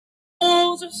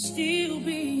Are still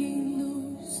being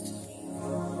loosed.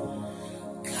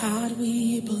 God,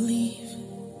 we believe,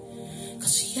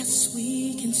 'cause yes,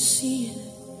 we can see it,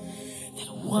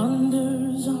 that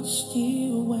wonders are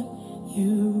still what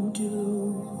you do.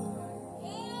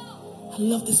 I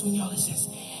love this when y'all, it says,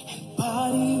 and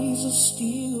bodies are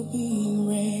still being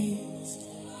raised.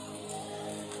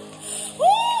 Woo!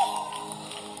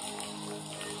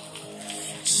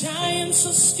 Giants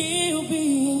are still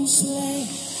being slain.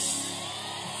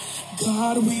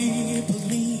 God, we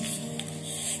believe,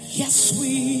 yes,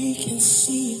 we can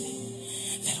see it,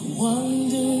 that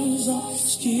wonders are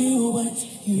still what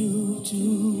you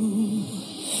do.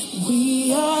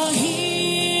 We are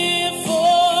here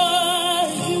for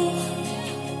you.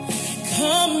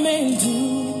 Come and do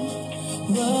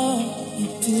what you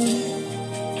do.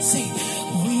 Say,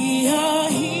 we are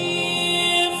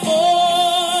here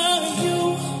for you.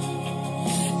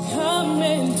 Come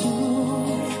and do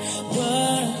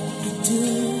what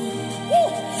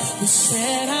we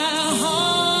set our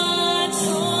hearts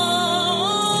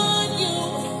on you.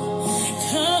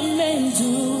 Come and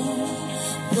do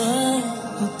what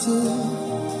you do,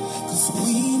 'cause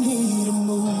we need a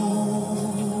move.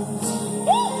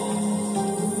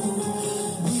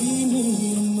 We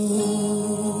need a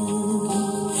move.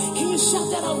 Can you shout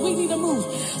that out? We need a move.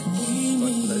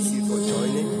 God bless you for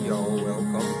joining. You're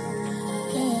welcome.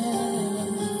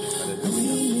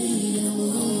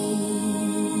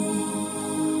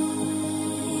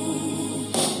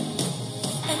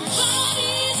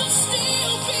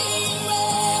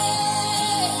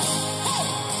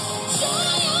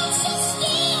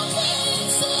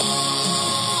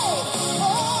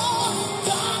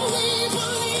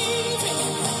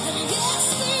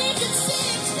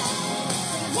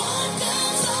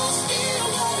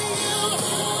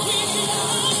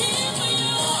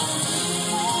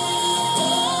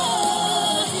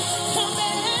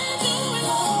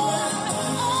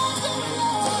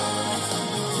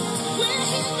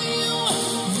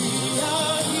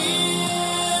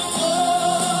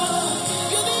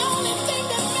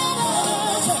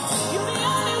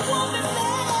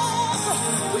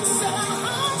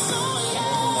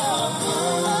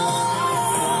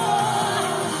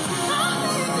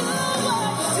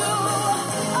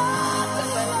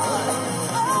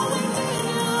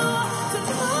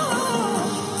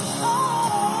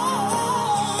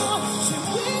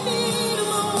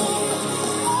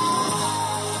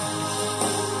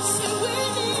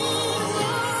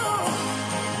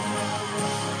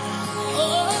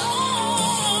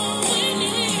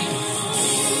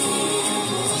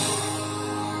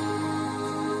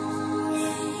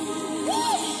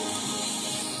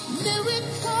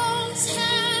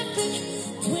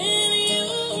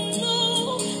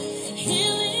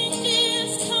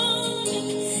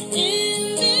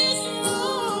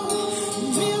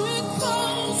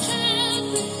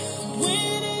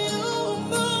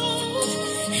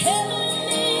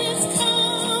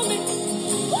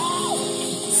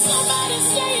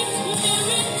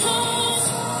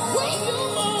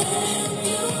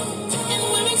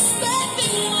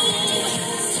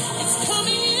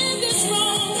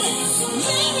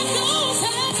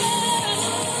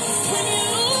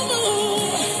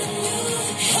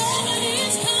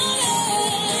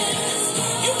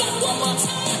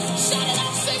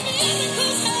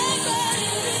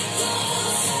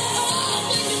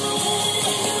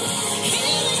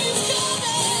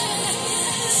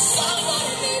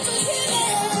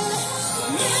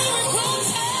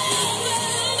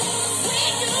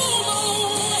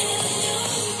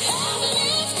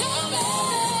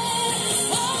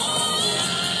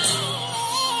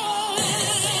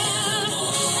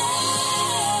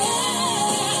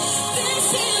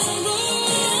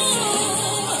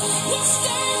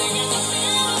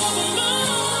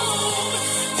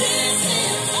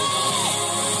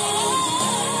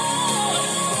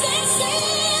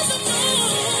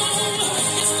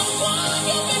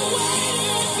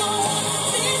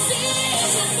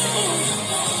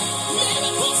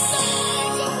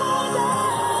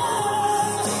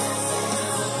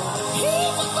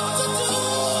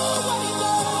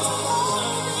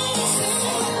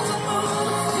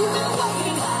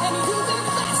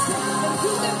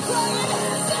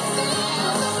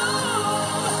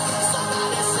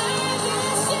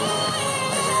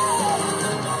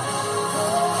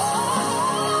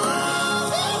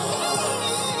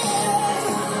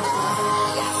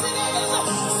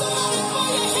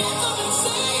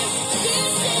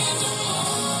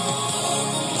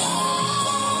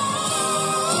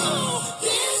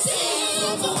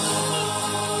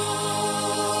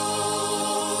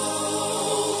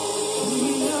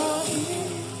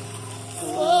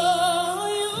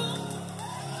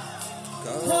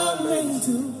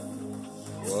 do.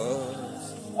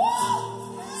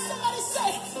 Somebody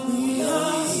say, we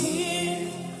are here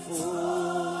for.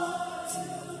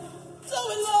 Do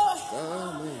it, Lord.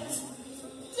 Do it.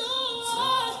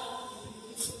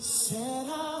 Set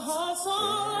our hearts on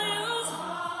you.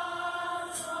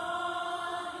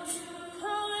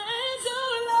 Come and do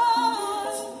it,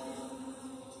 Lord.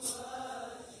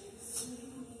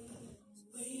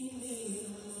 We need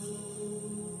a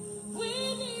move. We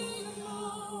need a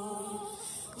move.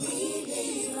 We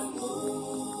need a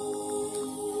move.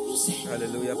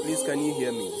 Hallelujah. Please, can you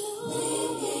hear me?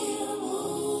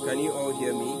 Can you all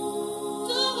hear me?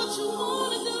 Do what you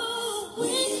want to do. We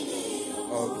need a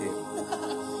move. Okay.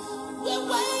 We're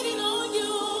waiting on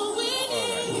you. We All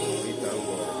right. We thank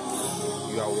God.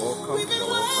 You are welcome. You are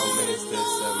welcome,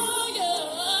 ministers.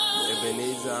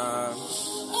 Ebenezer,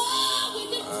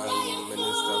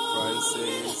 Minister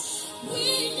Francis,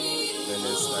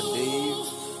 Minister Dave,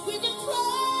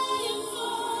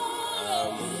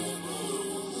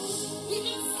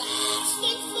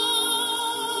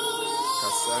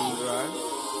 Cassandra,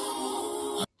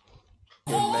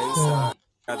 Mensa,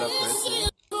 other person.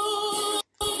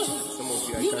 Some of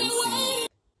you I can't see.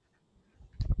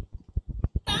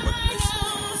 God bless you.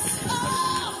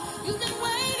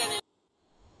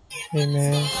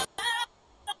 Amen.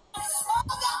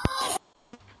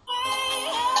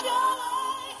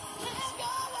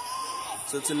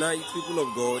 So tonight, people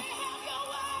of God,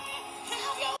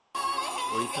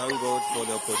 we thank God for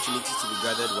the opportunity to be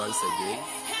gathered once again.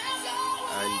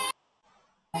 And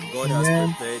God has Amen.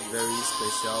 prepared very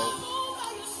special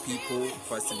people,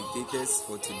 facilitators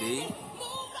for today.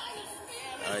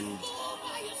 And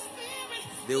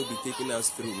they will be taking us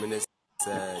through Minister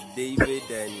David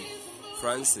and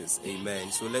Francis.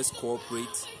 Amen. So let's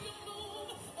cooperate.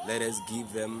 Let us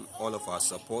give them all of our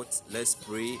support. Let's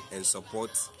pray and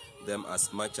support them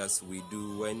as much as we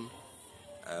do when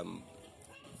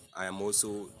I am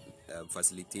also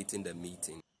facilitating the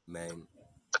meeting. Amen.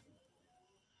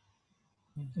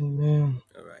 Amen.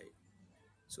 All right.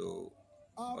 So,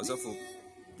 also,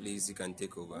 please, you can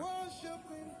take over.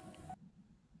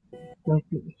 Thank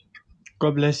you.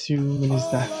 God bless you,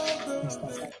 Minister.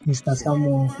 Mr.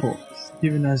 Samuel, for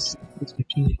giving us this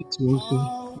opportunity to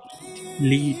also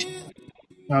lead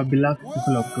our beloved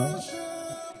people of God.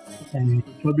 And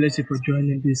God bless you for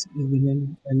joining this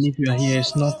evening. And if you are here,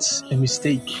 it's not a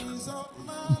mistake. It's not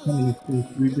a mistake.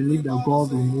 We believe that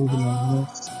God will move in our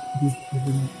midst this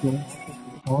evening. So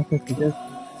I want us to just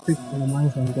fix our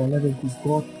minds on God. Let us be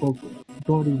God focused.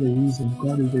 God is the reason.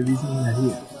 God is the reason we are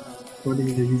here. God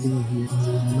is the reason we're here. And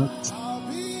we will not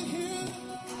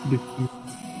defeat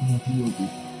the.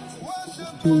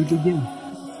 So we begin.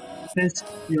 First,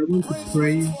 we are going to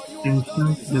pray and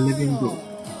thank the living God.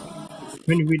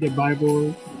 When you read the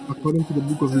Bible, according to the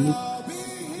book of Luke,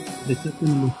 the chapter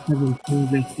number 17,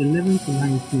 verse 11 to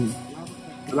 19,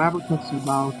 the Bible talks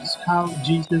about how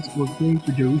Jesus was going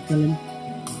to Jerusalem.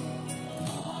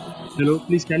 Hello,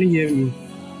 please, can you hear me?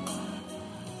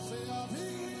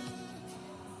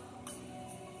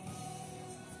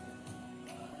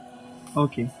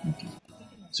 Okay.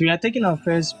 So we are taking our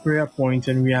first prayer point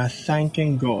and we are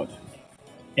thanking God.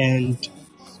 And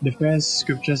the first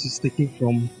scriptures is taken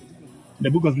from the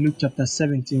book of Luke chapter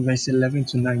 17, verse 11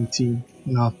 to 19.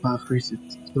 And I'll paraphrase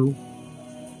it. So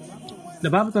the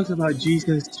Bible talks about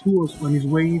Jesus who was on his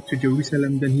way to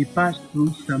Jerusalem. Then he passed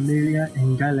through Samaria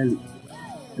and Galilee.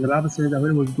 And the Bible says that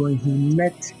when he was going, he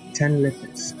met 10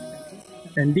 lepers.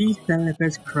 And these 10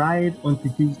 lepers cried unto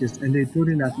Jesus, and they told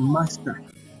him that, Master,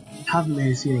 have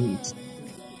mercy on us.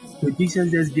 So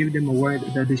Jesus just gave them a word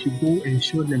that they should go and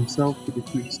show themselves to the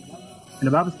priest. And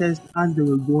the Bible says, as they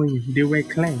were going, they were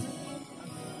cleansed.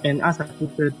 And as I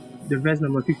quoted, the verse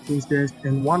number 15 says,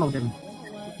 and one of them,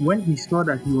 when he saw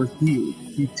that he was healed,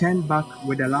 he turned back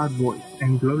with a loud voice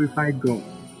and glorified God.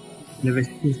 And the verse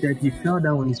 16 said, he fell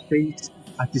down on his face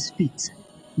at his feet,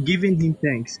 giving him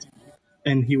thanks.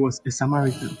 And he was a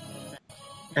Samaritan.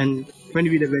 And when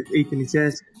you read the verse 18, it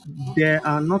says, there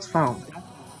are not found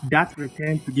that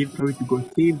returned to give glory to God,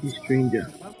 save this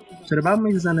stranger. So the Bible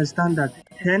makes us understand that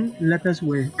 10 lepers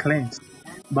were cleansed,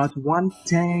 but one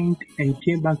turned and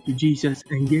came back to Jesus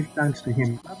and gave thanks to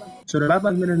him. So the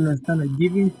Bible made us understand that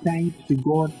giving thanks to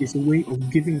God is a way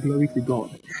of giving glory to God.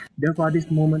 Therefore, at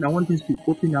this moment, I want us to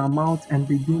open our mouths and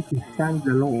begin to thank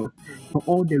the Lord for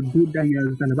all the good that he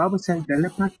has done. The Bible says the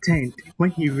leper turned when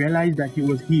he realized that he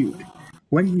was healed.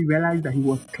 When he realized that he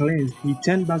was cleansed, he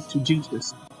turned back to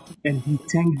Jesus and he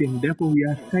thanked him. Therefore, we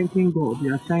are thanking God.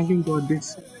 We are thanking God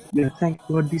this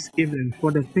evening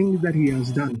for the things that he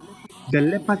has done. The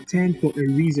leper turned for a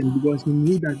reason because he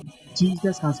knew that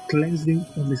Jesus has cleansed him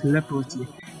from his leprosy.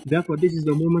 Therefore, this is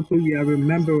the moment where we are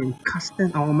remembering,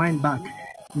 casting our mind back,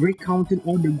 recounting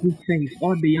all the good things,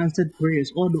 all the answered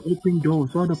prayers, all the open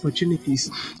doors, all the opportunities,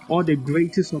 all the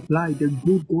greatest supply, the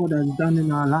good God has done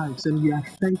in our lives. And we are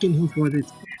thanking Him for it.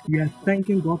 We are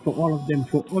thanking God for all of them,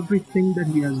 for everything that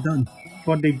He has done,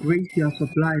 for the grace He has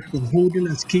supplied, for holding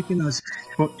us, keeping us,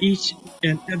 for each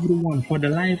and every one, for the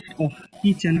life of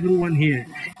each and every one here,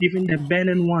 even the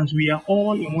burning ones. We are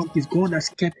all in one piece. God has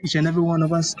kept each and every one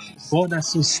of us. God has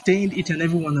sustained each and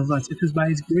every one of us. It is by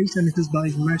His grace and it is by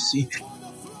His mercy.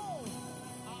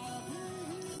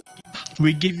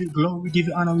 We give you glory, we give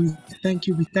you honor, we thank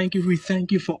you, we thank you, we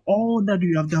thank you for all that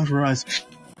you have done for us.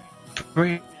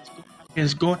 Praise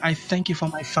God, I thank you for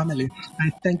my family.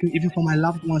 I thank you even for my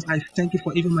loved ones. I thank you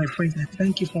for even my friends. I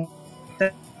thank you for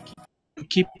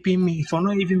keeping me, for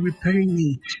not even repairing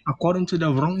me according to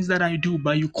the wrongs that I do,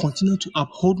 but you continue to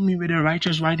uphold me with a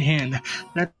righteous right hand.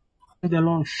 Let the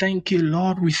Lord thank you,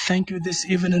 Lord. We thank you this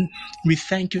evening. We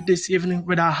thank you this evening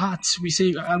with our hearts. We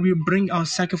say, we bring our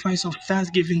sacrifice of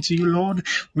thanksgiving to you, Lord.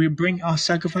 We bring our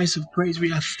sacrifice of praise.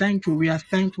 We are thankful. We are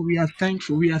thankful. We are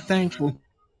thankful. We are thankful.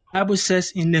 The Bible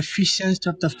says in Ephesians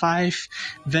chapter 5,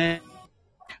 that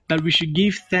we should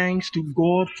give thanks to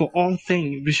God for all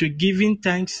things. We should give him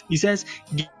thanks. He says,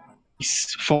 give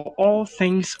thanks for all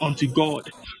things unto God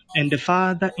and the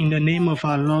Father in the name of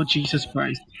our Lord Jesus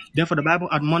Christ. Therefore, the Bible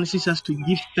admonishes us to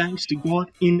give thanks to God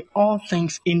in all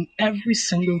things, in every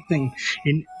single thing,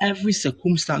 in every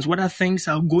circumstance, whether things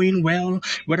are going well,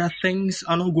 whether things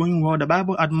are not going well. The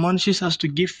Bible admonishes us to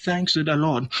give thanks to the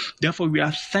Lord. Therefore, we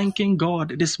are thanking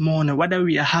God this morning, whether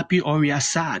we are happy or we are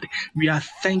sad. We are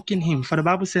thanking Him. For the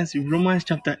Bible says in Romans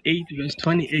chapter 8, verse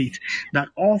 28, that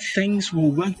all things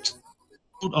will work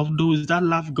of those that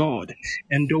love God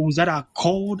and those that are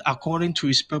called according to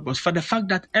His purpose. For the fact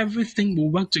that everything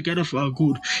will work together for our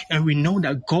good, and we know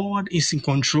that God is in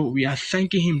control. We are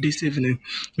thanking Him this evening.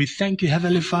 We thank you,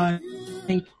 Heavenly Father.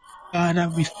 Thank you,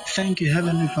 Father. We thank you,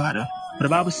 Heavenly Father. The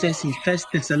Bible says in 1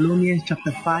 Thessalonians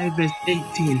chapter 5, verse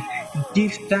 18,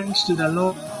 give thanks to the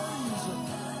Lord.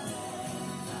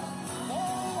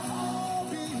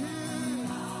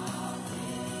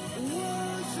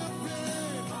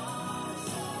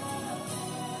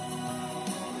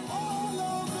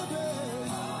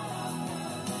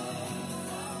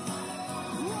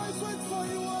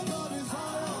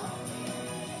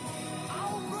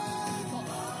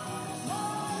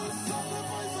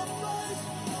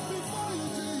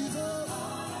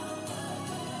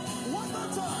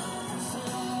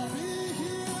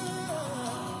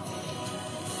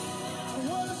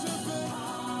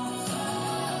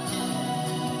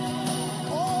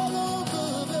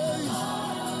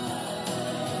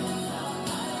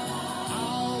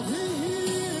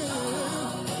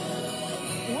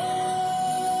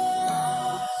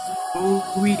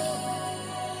 Glory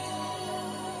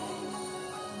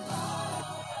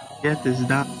yet is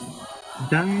thine.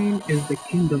 Thine is the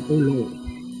kingdom, O Lord,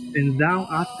 and thou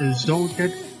art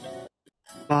exalted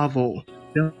above all.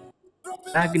 Thou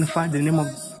magnify the name of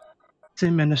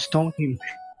him and extol him.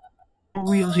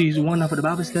 Glorious, he is wonderful. The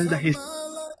Bible says that he's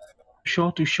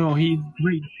shore to shore, he is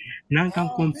great. None can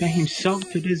compare himself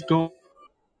to this God.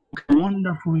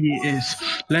 Wonderful he is.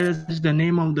 Let us bless the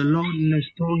name of the Lord and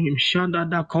extol him.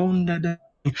 Shadada konda.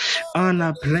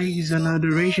 Honor, praise, and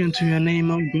adoration to your name,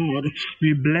 O God.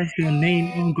 We bless your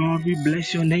name, O God. We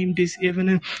bless your name this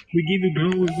evening. We give you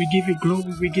glory, we give you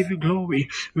glory, we give you glory.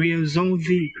 We exalt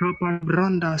thee, Kapa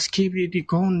Branda, Skibi di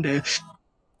Conde.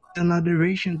 And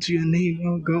adoration to your name,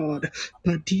 O God.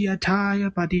 Patia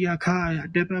Taya, Patia Kaya,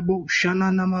 Debabo,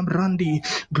 Shananama Brandi.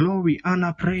 Glory,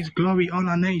 honor, praise, glory,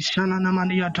 honor, name,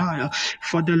 Shananama Taya.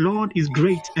 For the Lord is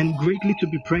great and greatly to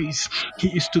be praised. He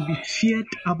is to be feared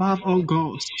above all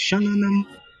gods. Shananama.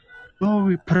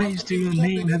 Glory, praise to your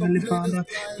name, Heavenly Father.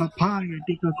 Papaya,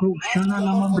 Dikako,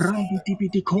 Shananama Brandi,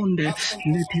 Tipiti Konde,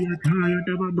 Letia Taya,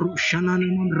 Dababru,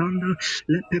 Shananama Branda,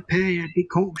 Lepepea,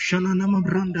 Diko, Shananama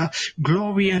Branda.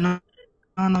 Glory and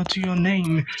honor to your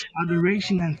name,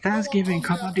 adoration and thanksgiving.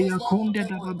 Kabadia Konde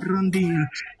Dababrandia,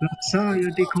 Lasaya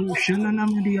Diko,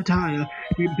 Shananama Diataya.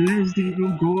 We bless thee,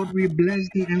 O God, we bless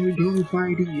thee and we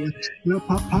glorify thee. La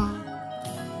Papa.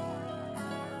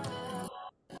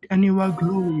 And you are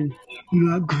glorious.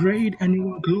 You are great and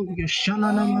you are glorious.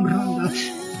 Shanana Maranda,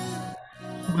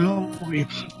 glory.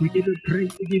 We give you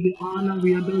praise, we give you honor,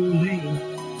 we adore your name.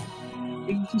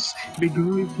 Jesus, be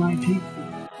glorified, Jesus.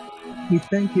 We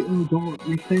thank you, oh God.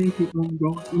 We thank you,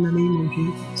 oh God, in the name of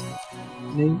Jesus.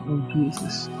 Name of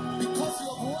Jesus.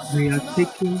 We are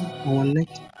taking our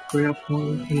next prayer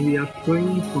point and we are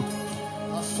praying for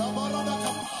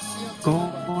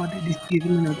God, this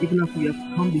evening, and even as we have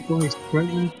come before His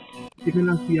presence, even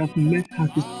as we have met as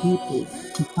His people,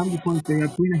 to come before His prayer,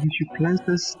 praying that He should cleanse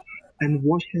us and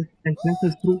wash us and cleanse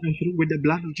us through and through with the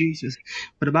blood of Jesus.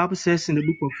 But the Bible says in the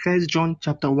book of 1 John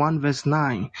chapter 1 verse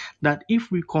 9 that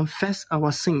if we confess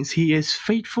our sins, He is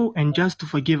faithful and just to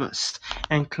forgive us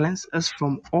and cleanse us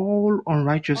from all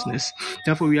unrighteousness.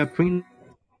 Therefore, we are praying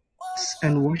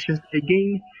and wash us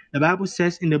again. The Bible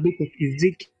says in the book of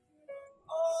Ezekiel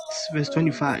verse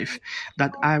 25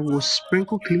 that I will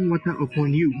sprinkle clean water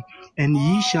upon you, and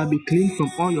ye shall be clean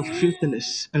from all your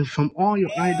filthiness, and from all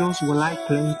your idols will I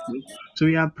cleanse you. So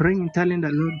we are praying, telling the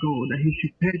Lord God that He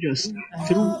should purge us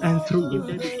through and through.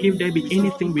 If there be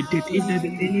anything we did, if there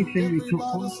be anything we took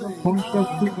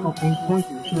consciously or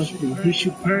unconsciously, He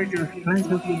should purge us,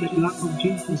 cleanse us with the blood of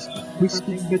Jesus. We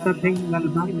speak better things than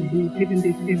the Bible says, even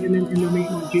this evening in the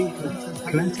name of Jesus.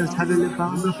 Cleanse us, Heavenly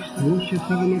Father. Wash us,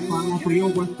 Heavenly Father. For your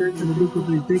word says in the book of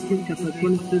Ezekiel, chapter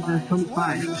 26, verse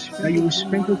 25, that you will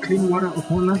sprinkle clean water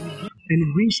upon us,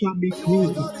 and we shall be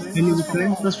clean, and you will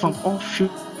cleanse us from all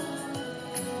filth.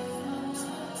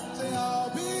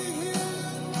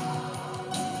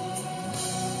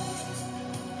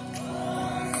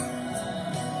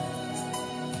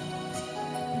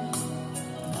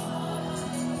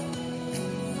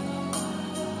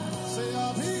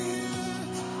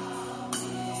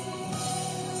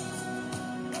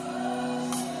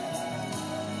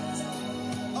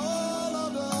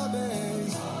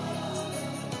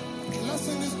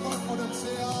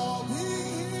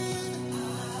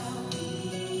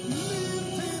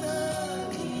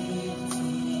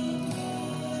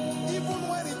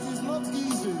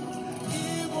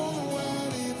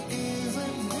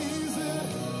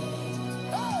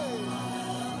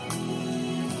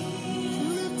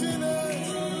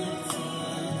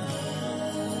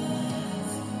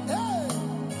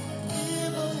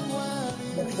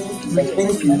 The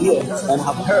things you hear and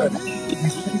have heard.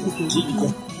 We thank you for your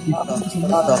Jesus. Son. We thank you for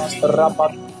your Father, Son. Rabba,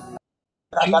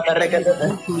 Jesus Christ, we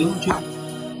thank you, Lord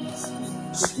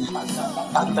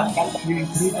Rabba, Jesus. We are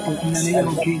grateful in the name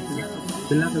of Jesus.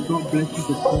 Beloved, God bless you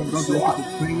for praying. God bless you for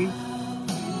praying.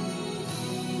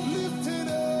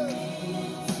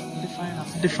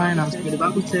 Define us. But the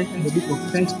Bible says in the book of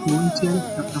First Corinthians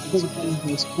chapter 14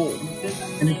 verse 4,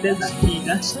 and it says that he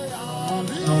that's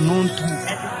unknown tongue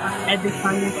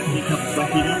edifieth himself, but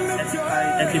he that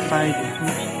edifies the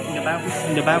church.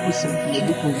 In the Bible says in the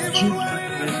book of Jude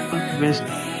chapter verse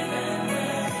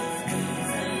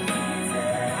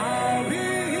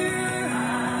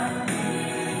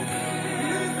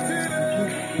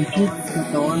Jude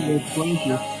chapter 1 verse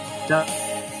 20, that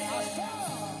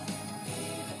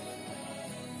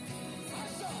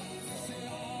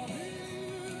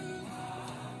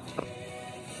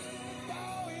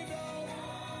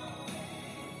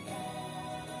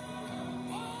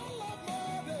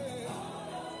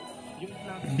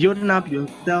building up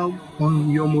yourself on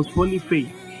your most holy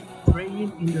faith,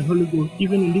 praying in the Holy Ghost.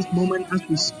 Even in this moment, as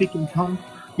we speak in tongues,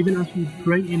 even as we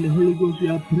pray in the Holy Ghost, we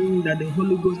are praying that the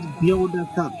Holy Ghost build us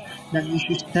up, that He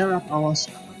should stir up our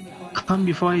come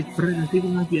before His presence,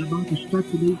 even as we are about to start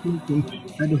today's meeting,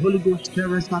 that the Holy Ghost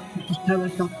stir us up, He should stir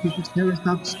us up, He should stir us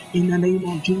up in the name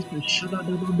of Jesus.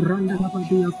 Shadadaba branda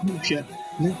kabadia kusha.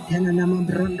 Letena nama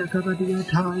branda kabadia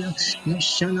taya.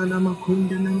 Leshana nama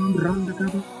kunda nama branda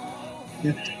kabadia.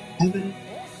 Heaven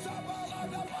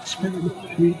Spirit,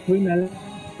 we pray that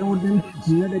Lord, then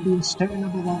let it be a stirring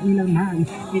up of our inner man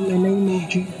in the name of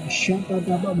Jesus.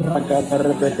 Shadadaba branda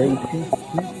kabadia kusha.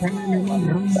 Letena nama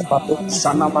branda kabadia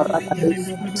Sana taya. Maracade,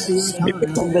 Branda kabadia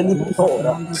Spirit taya. of the living Leka God,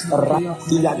 branda kabadia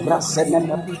Ratia kusha. Branda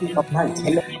Grasenema, kabadia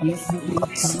taya. Leka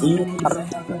kusha nama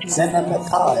branda kabadia taya.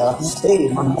 Zenemetaya,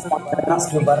 Mama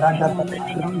Rastu Barada,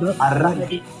 Arad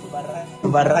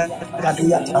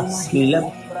Varagadiata, Lem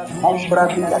Ombra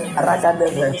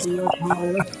Ragade,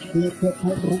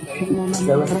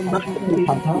 there is nothing you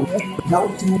can do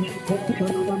without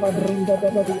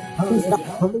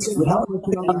Holy Ghost, without help us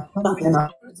in our nothing.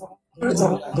 infirmity. Spirit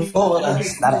of God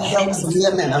that helps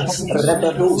mere men.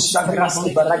 Rebedo Shagras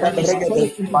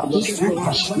Baragade, by your strength,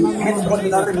 you turn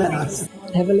ordinary men.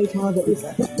 Heavenly Father, if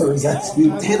Victories,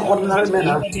 you turn ordinary men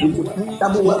into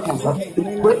double weapons. We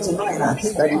pray tonight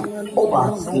that you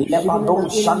over even in Lebado our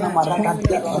Shana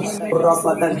Maragadiata,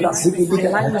 Rabada Grasidi,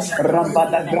 alignment,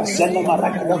 Rabada Grasena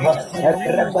Maragada,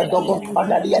 Rebedogo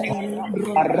Pagadiata,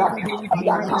 Araka,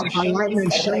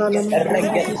 alignment,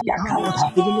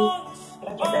 Regediakanta, even in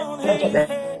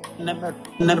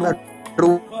Never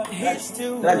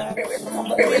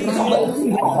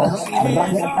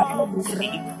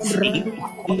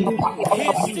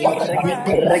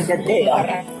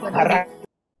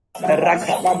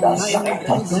Ragada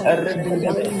Shakata,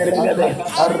 Regade,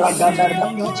 Ragada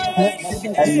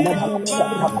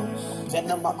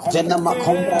Venama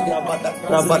Combra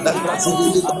Rabada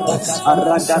Grasidi,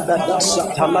 Aragada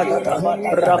Shatalagada,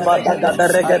 Rabada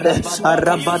Regade,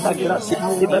 Arabada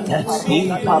Grasidi,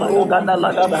 Imparugada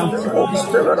Lagada, O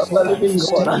Spirit of the Living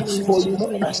God, Holy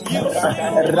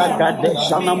Ragade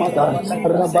Shanamada,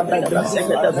 Rabada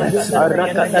Grasegade,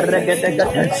 Aragada Regade,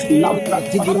 Labra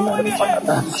Tigida,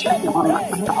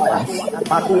 Malakataya,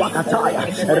 Paruakataya,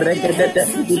 Regade,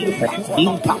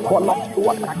 Impacola.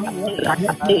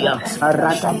 Rakatia,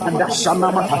 Ragada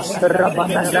Shanamata,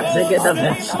 Rabada Gazegada,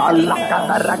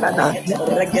 Alakada Ragada,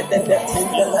 Regada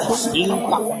Tendela,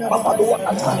 Impa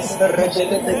Papaduata,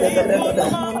 Regada,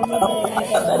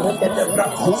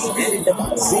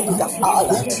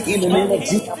 in the name of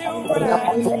Jesus.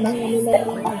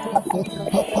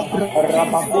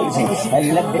 Rabadozi,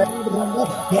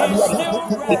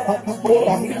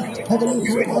 Heavenly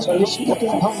Father, as we speak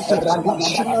in tongues,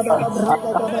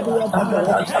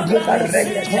 give us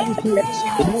the authority,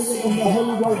 praying in the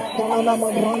Holy Ghost.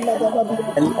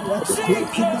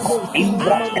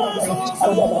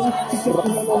 Father, we speak it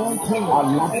in our own tongue.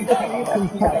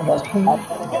 Everything is in our spirit,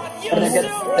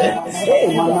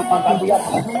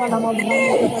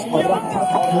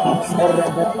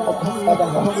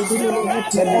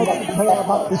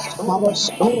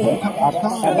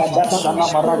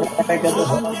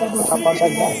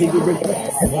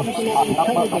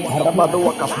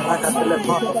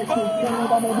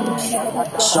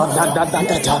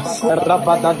 Shadadadadada,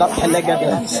 Rabadada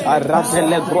Pelegade,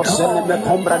 Aratele Grosene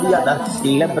Combradiada,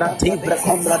 Lebrative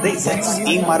Combradize,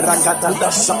 Imaragada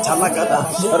Shatalagada,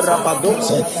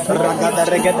 Rabadose, Ragada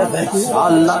Regade,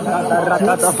 Alagada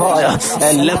Ragada Boya,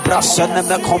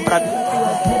 Lebrasene Combrad.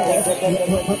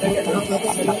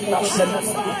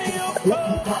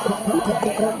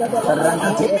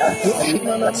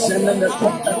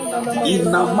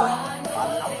 Inama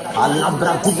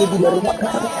Alabra Tigidi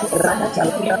Ragacha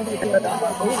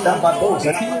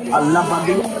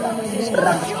Alabandia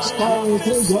stand,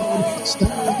 oh God,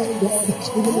 stand, oh God,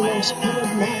 even in our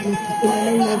spirit man, in the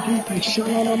name of Jesus.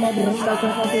 Shalala Madrada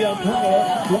Kavadia Taya,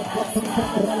 Lapapa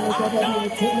Randa Kavadia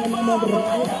Tena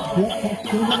Madrada,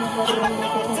 Lapashana Madrada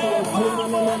Kavadia Tena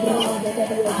Madrada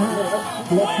Kavadia Taya,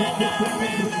 Lapapa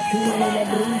Shana Madrada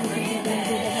Kavadia,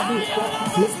 Lapapa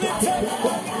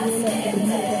Shana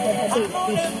Madrada Kavadia,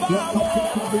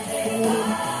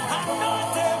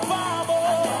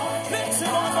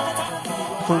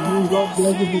 for me, God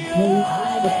bless you. We pray,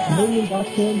 praying that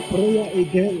same prayer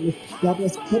again, that the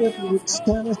Spirit will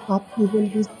stand us up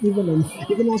even this evening,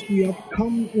 even as we have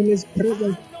come in His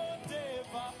presence.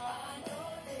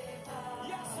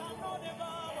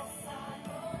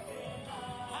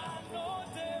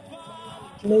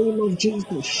 Name of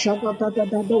Jesus,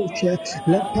 Shabbatadadadoshe,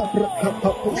 let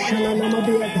Shana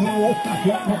Namadia Taya,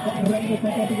 let Randa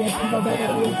Tavadia Taya,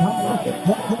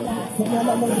 let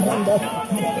Namadranda,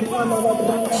 Shana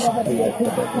Namadrada Tavadia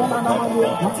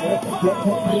Namadia Taya, let your power, let your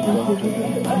power,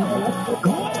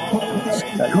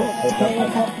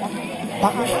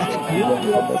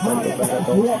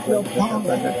 let your power,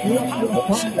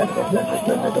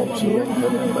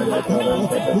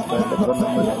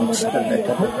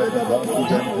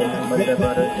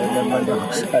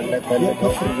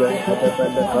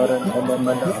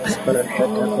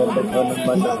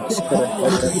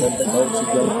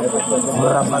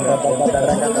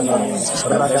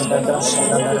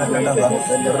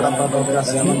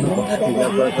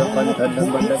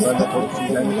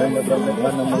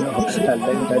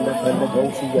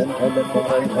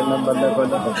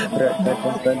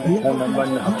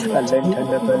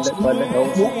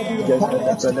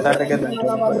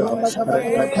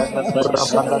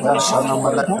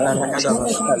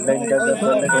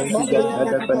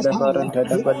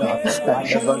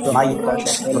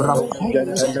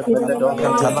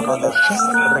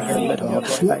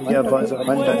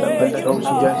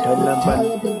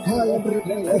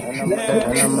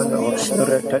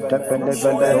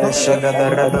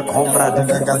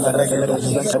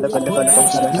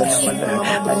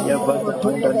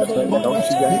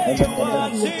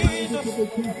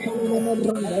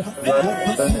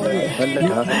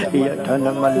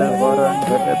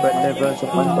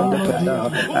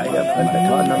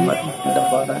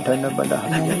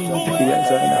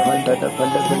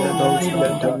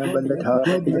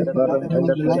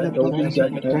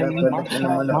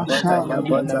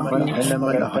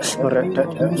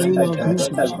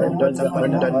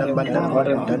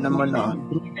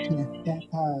 let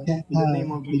In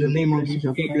the name of Jesus,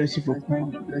 God bless you for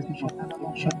praying. God bless you for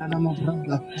Shatanama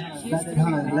brother.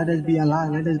 Let us be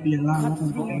alive. Let us be alive. Let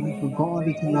us be alive. For God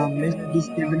is in our midst this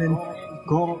evening.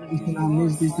 God is in our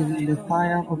midst this evening. The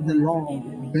fire of the Lord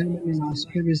is burning in our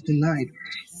spirits tonight.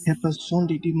 Help us,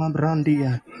 Sunday, Dima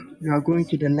Brandia. We are going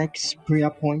to the next prayer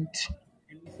point.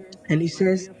 And he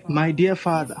says, my dear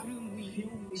Father,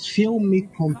 fill me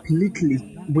completely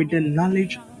with the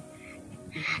knowledge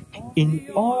in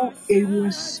all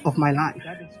areas of my life.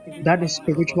 That is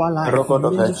spiritual life,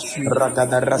 Rogodove, ministry,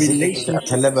 Ragada Rasidi, Telebe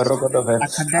relationships, Rogodove,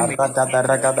 academics, Ragada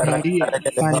Ragada career,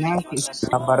 Ragada, finances, in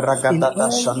Nabaragada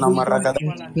all Shana wisdom Maragada.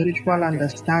 and spiritual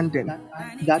understanding,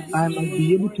 that I might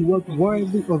be able to work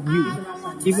worthy of you,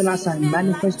 even as I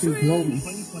manifest your glory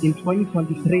in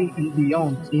 2023 and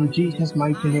beyond, in Jesus'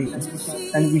 mighty name.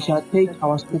 And we shall take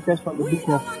our scriptures from the book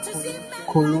of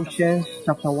Colossians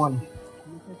chapter 1.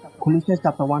 Colossians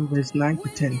chapter 1 verse 9 to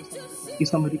 10. If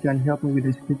somebody can help me with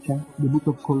the scripture, the book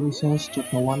of Colossians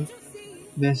chapter 1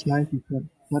 verse 9 to 10.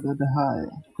 What are the high?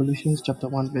 Colossians chapter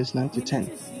 1 verse 9 to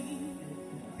 10.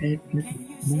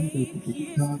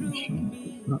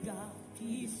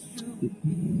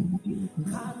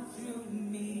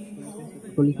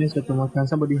 Colossians chapter 1. Can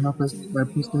somebody help us by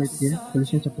posting it here?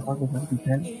 Colossians chapter 1 verse 9 to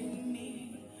 10?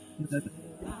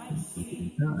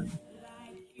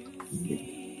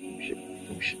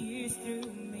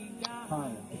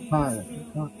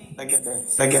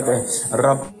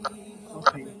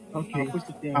 Okay,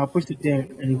 I'll post it there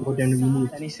and go then remove.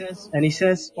 And he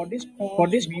says, for this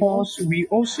cause we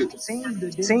also,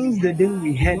 since the day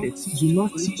we heard it, do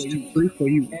not cease to pray for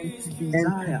you and to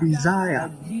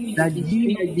desire that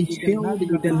ye might be filled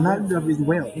with the knowledge of his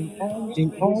will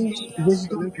in all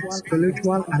wisdom and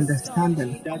spiritual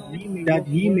understanding, that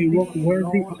ye may walk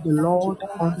worthy of the Lord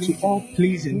unto all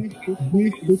pleasing,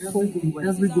 being fruitful in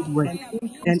every good work,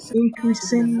 and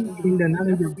increasing in the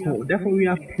knowledge of God. Therefore, we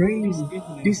are praying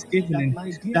this evening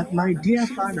that, my dear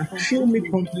Father, fill me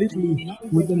completely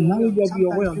with the knowledge of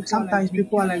your will. Sometimes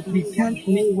people are like, we can't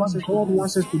know what God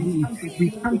wants us to do.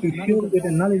 We can't be filled with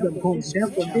the knowledge of God.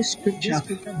 Therefore, this scripture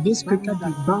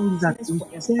debunks that.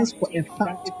 It says for a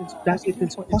fact that it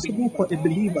is possible for a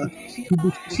believer to be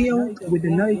filled with the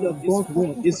knowledge of God's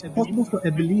word. It's possible for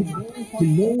a believer to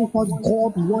know what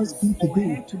God wants him to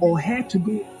do or her to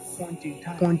do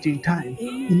point in time.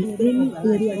 In any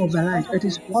area of our life, it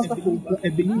is possible for a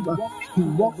believer to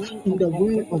walk in the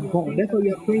will of God. Therefore,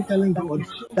 we are praying, telling God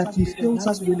that He fills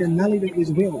us with the knowledge of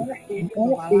His will in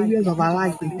all areas of our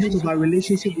life, in terms of our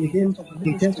relationship with Him,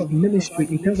 in terms of ministry,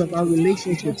 in terms of our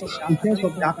relationships, in terms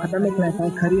of the academic life,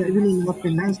 our career, even in our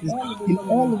finances, in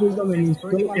all wisdom and in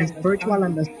spiritual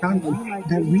understanding,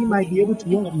 that we might be able to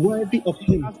walk worthy of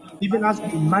Him, even as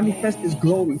we manifest His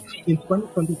glory in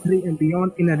 2023 and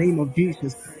beyond, in the name of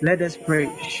Jesus. Let us pray.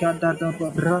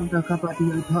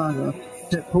 Shadadababrandakabadiyataya.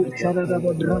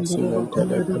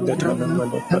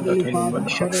 Heavenly Father,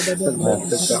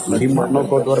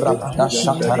 Limanogodo Ragada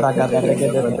Shata Ragada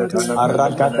Regede,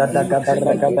 Aragada Dagada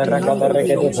Ragada Ragada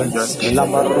Regede,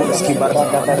 Labaruski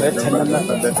Baragada Reteleme,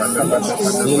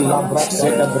 Ilabra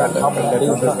Sedabra Cambra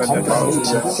Libra Cambra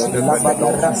Dice, Labada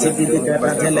Rasidi de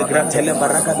Gratele Gratele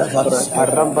Baragada,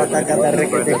 Aramba Dagada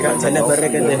Regede Gratele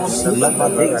Beregede,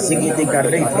 Labade Sigi de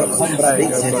Garibra Cambra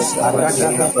Dice,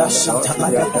 Aragada Shata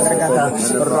Ragada,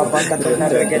 Rabada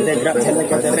Regede Gratele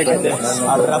Regede,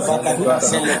 Arabada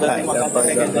Grasele Magada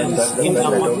Regede,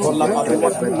 Inamantola Barua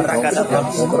Ragada,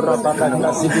 Rabada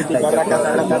Grasidi de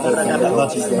Garagada Ragada,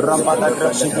 Rabada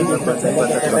Grasidi de Gratele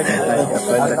Regede,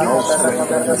 Aragada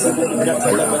Ragada Rasidi de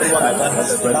Gratele Beruagada,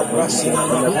 Labrasina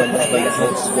Macombra Dice,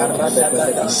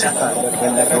 Aragada Shaka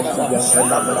Ragada Regada,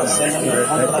 Labrasena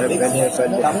Macombra Dice,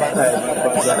 Labada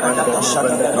Ragada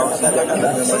Shaka Ragada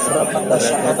Regada, Rabada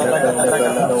Shaka Ragada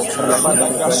Regada, Rabada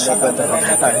Grasaka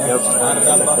Regada,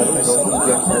 Arabadu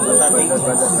Sabra Cobra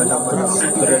Dice,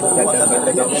 Labrasidi de Beruagada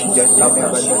Regada,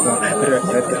 Labrasina Macombra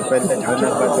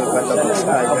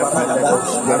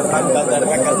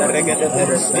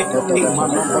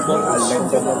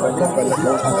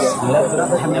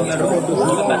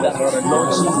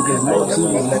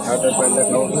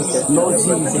Lord Jesus, Lord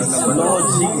Jesus, Lord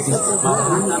Jesus,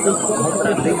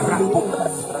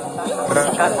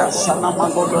 Rabada Sana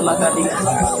Magodola Gadia,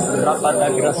 Rabada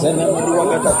Grasena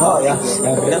Maduagada Paya,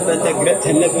 Rebele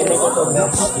Gretele Berogodo,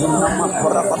 Inama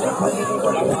Korabada,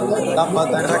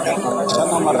 Rabada Ragada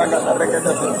Sana Maragada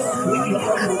Regada,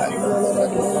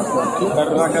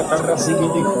 Ragada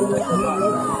Rasigidi.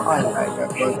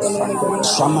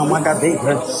 Shama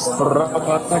Magadeva,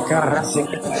 Rabata Karasi,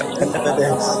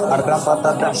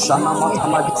 Rabata Shana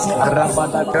Matama,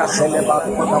 Rabata Graseleba,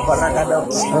 Paragada,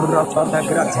 Rabata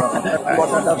Grata,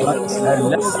 Wagada,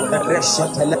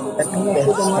 Reshatele,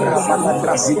 Rabata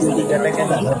Grasi, the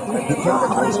Regada,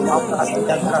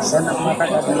 Grasana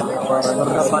Maragada,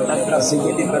 Rabata Grasi,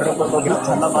 the Berogo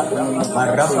Gratanama,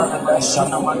 Rabata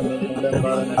Shana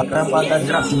Rabata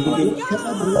Grasi.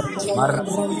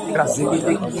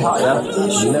 Marasigi Kaya,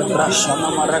 Lebrashana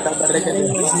Maraga Regade,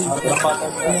 Arabada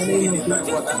Grasigi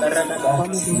Berwada Regada,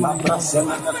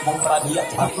 Labrasana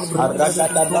Compradiata,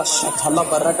 Aragada Shatala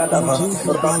Baragadava,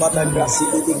 Rabada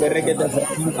Grasigi Beregade,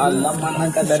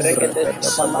 Alamanaga the Regade,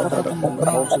 Salabra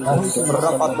Comprata,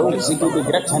 Rabado Zigi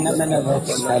Gretanameneve,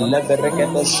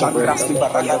 Leberegade Shagraski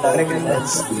Baragada Regade,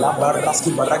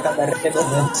 Labaraski Baragada Regade,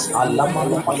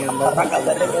 Alamanu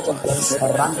Paragada Regade,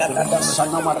 Rangada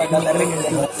Sana Maragada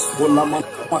Regade, Ulama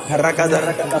Karagada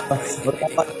Regada,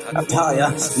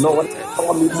 Lord,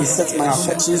 allow me to set my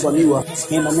affections on you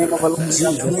in the name of the Lord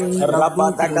Jesus.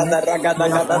 Rabada Gada Ragada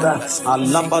Gada,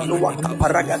 Alambadua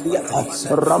Paragadiata,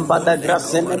 Rambada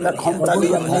Grasene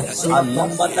Compradiata,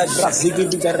 Alambada Grasigi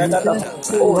Regada.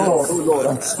 Oh Lord, oh Lord,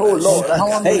 oh Lord,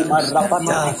 hey, my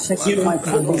Rabata, tune my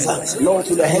focus, Lord,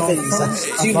 to the heavens,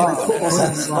 tune my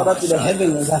focus, Father, to the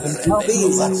heavens, to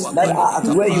things that are at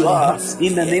where you are,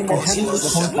 in the name of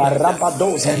Jesus.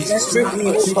 Rabados, strip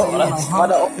me, oh God,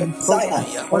 Father, of desire,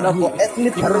 Father, for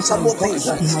earthly perishable things,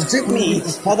 strip me,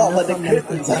 Father, of the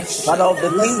cravings, Father, of the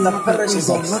things that perishes,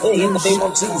 hey, in the name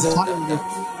of Jesus.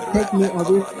 Take me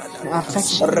away from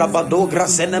affection. Rabado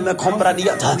Grasena me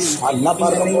compradiata,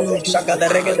 Alaba Roboto Shaka the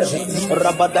Regada,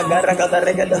 Rabada Garaga the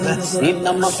Regada,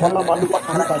 Inama Colabadua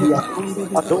Paradia,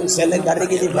 Adon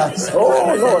Selegarigiva.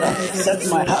 Oh Lord, set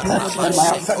my heart and my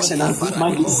affection,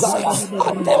 my desire,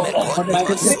 oh Lord, my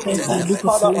cravings,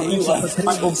 Father on you,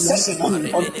 my obsession on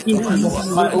you,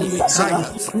 my obsession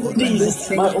on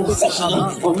these, my obsession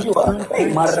on you. Hey,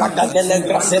 Maraga de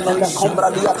Grasena me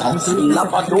compradiata,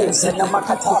 Labado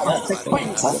Senamakata.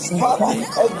 Quench, Father,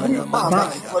 every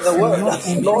love for the word,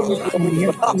 Lord, with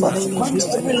your love, quench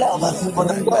every love for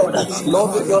the word,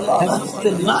 Lord, with your love,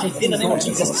 tonight, in the name of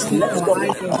Jesus, let your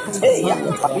love, hey,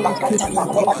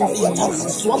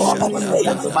 swallow up, hey,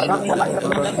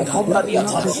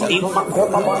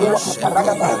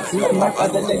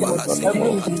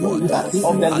 every food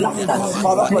of the land,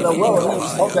 Father, for the world,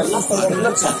 of the lust of the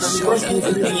flesh, quench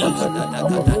every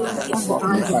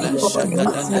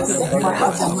set my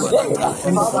heart,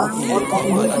 Father, on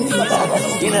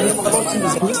in the name of the Lord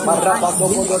Jesus. Marabato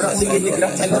Godora Sigi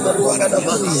Gratele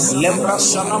Beruagadaba, Lembra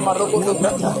Shana Marogoto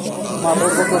Grata,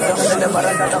 Marogoto Grasele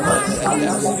Baragadaba,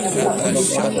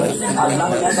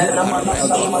 Alanga Ramana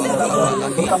Salamadaba,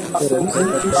 Rapato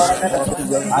Sigi Baragadaba,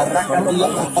 Aragadia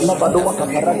Kalabadua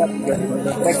Kaparaga,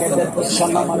 Regada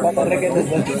Shana Magada Regada,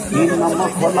 Inama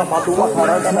Kola Badua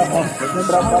Paragadaba,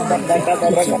 Rabada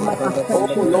Regada.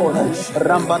 Oh Lord,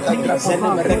 Rambata Grasene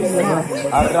Regada,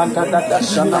 Aragada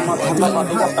Shana Makala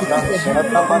Baduakata,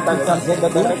 Rabada Gazega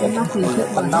the Regada,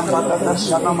 Anambata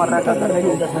Shana Maraga the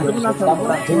Regada,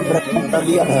 Lambra Timbra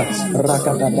Radia,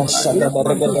 Ragada Shada the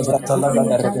Regada, Bratalaga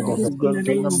the Regada.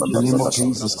 In the name of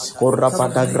Jesus,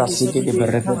 Korabada Grasiki the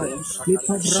Beretta,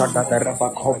 Shada the Rabba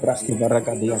Cobraski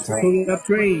Baragadiata. So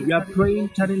we are praying,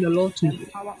 telling the Lord to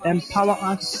empower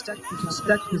us to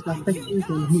set His affections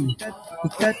on Him, to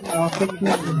set our affections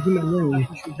on Him alone,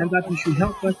 and that He should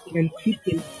help us and keep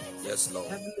Him Yes, Lord.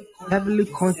 heavenly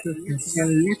consciousness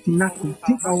and let nothing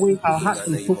take away our In heart the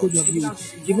and name focus of of you.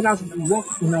 Jesus. Even as we walk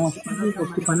in our seasons of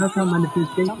supernatural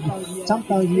manifestation,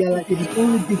 sometimes we are like it is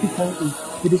only difficulty,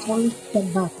 it is only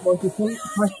setback, or it is only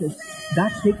pressure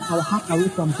that takes our heart away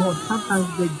from God. Sometimes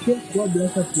the gift God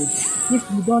bless us with, if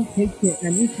we don't take care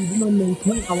and if we do not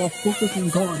maintain our focus on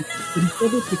God, it is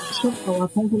able to shift our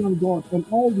attention on God, and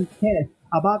all we care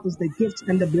about is the gifts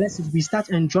and the blessings. We start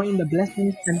enjoying the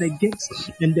blessings and the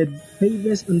gifts and the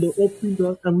favors and the open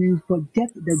doors, and we forget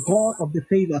the God of the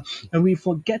favor, and we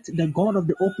forget the God of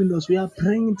the open doors. We are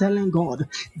praying, telling God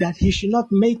that He should not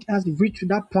make us reach to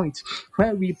that point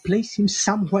where we place Him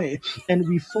somewhere and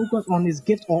we focus on His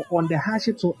gift or on the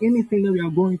hardships or anything that we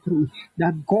are going through.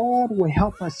 That God will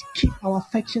help us keep our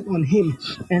affection on Him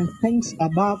and things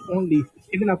above only.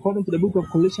 Even according to the book of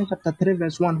Colossians chapter 3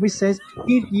 verse 1, which says,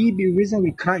 if ye be risen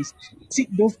with Christ, seek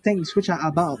those things which are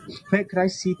above, where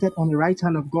Christ seated on the right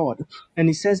hand of God. And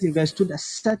he says in verse 2 that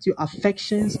set your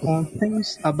affections on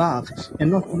things above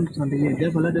and not things on the earth.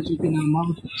 Therefore, let us open our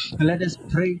mouth and let us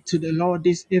pray to the Lord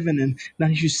this evening that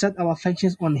he should set our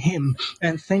affections on him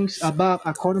and things above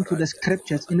according to the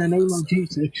scriptures in the name of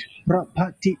Jesus.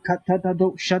 Rapati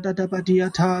katadado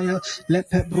shadadabadiataya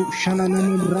lepebru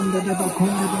shananana branda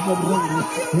dabakonda dababranda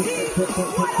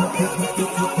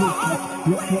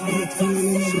lepebru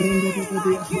shananana branda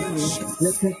dabadiataya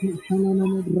lepebru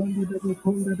shananana branda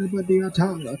dabakonda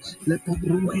dabadiataya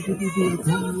lepebranda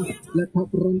dabadiataya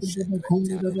lepebranda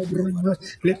dabakonda dababranda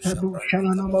lepebru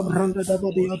shananana branda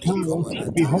dabadiataya.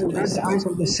 Behold, as the eyes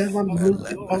of the servant look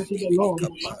unto the Lord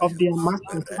of their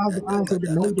masters, as the eyes of the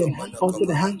maiden unto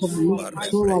the hands of the Lord,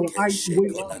 so our eyes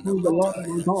wait upon the Lord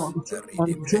our God,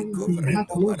 until he hath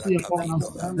mercy upon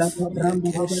us. Let the brand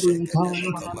of the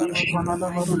entire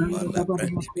Shanana Branda of the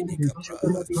Makundi,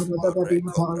 Rakada the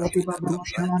entire Tiba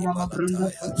Brushanana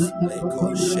Branda, let the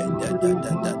Pakundi of the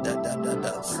entire.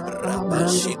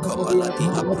 Oh,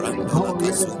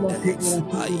 let us not take our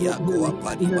foot off the place.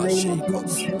 In the name of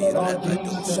Jesus, shout out our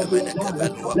brand of the entire.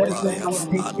 Let us not take our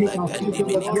foot off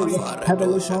the place.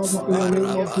 Heavenly Father, in the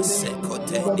name of Jesus,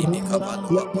 let the brand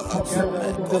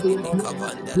of the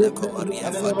entire. Let the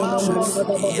brand of the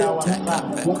entire.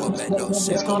 Let us not have the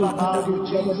It's not spirit of about you,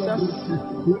 Jesus,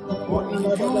 let the but in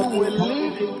brand you of the we entire.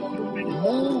 live,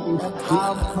 move, and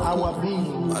have our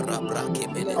being.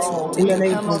 Oh, In we the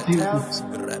name of cannot help Jesus.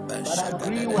 but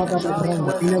agree with the Father, the last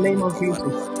brand. In verse the in name the of book of Jesus.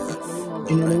 Romans.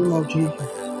 In the name of Jesus.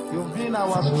 You've been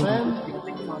our Hallelujah. strength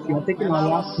We are taking and our our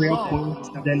last prayer point,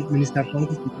 song. then Minister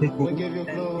Francis will take We over. give you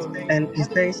glory. And it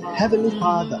says, Heavenly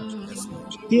Father,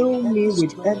 fill me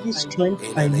with every strength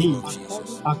In I the name need, of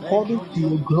Jesus. Thank according you, to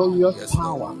your Jesus. glorious Yes,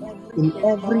 Lord. power, in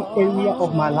every area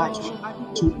of my life,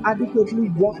 to adequately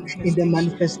walk in the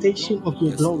manifestation of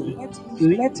your Yes, glory. Lord.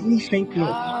 Let me think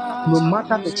not, no I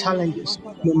matter the challenges,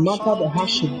 no matter the shall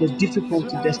hardship, the be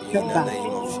difficulty, the In the setbacks,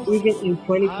 name of faithful Jesus. even in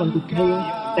and 2023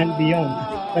 and beyond.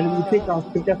 And we take our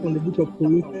scripture from the book of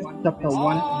Colossians, chapter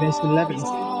 1, verse 11.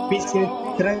 Which says,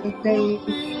 strengthen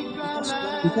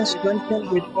he says,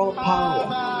 strengthened with all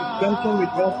power, strengthened with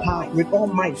all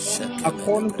might,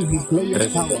 according to his glorious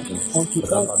power, unto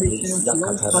all patience,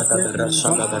 long suffering, and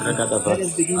endurance. Let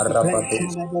us begin to pray.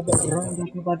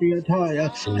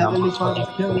 Heavenly Father,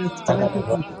 fill and strengthen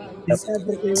us in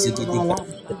every area of our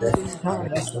lives.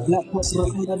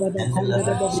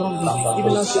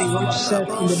 Even as your word says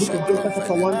in the book of Joshua,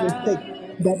 chapter 1, verse 6,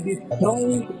 that be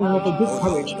strong and of a good Oh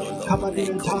courage. Lord, oh Lord, Cover the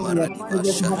entire. And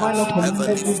therefore have I not commanded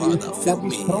Heavenly you Father, that fill be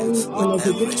me strong and with of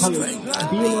a good every courage. strength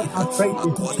I Be not need afraid,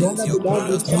 according to neither your be thou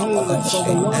glorious dismayed, power for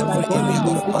the in Lord thy every God is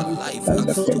area with of my thee. life And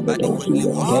so to adequately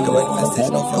walk in the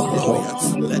manifestation of your glory.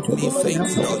 Let me faint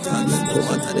not, no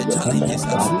matter the challenges,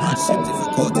 hardship,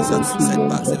 difficulties,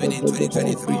 setbacks, even in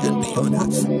 2023 and beyond.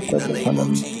 In the name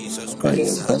of Jesus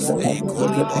Christ.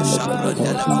 Kolibo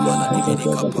shabrandele kabala dimini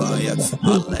kapaya.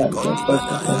 Alegondi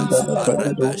manaya.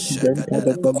 Arebe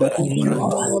shekadele kabali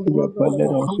brando. Ya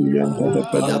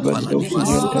pala di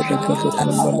masonte kete.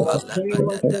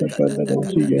 Alebe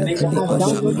de and kadi hast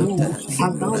thou not mashabrante. known,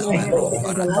 hast thou not heard Rebeko that the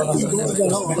faradina everlasting God, the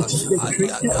Lord, nemekoa. the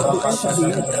creator of Ayada the ends of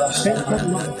the earth, fainted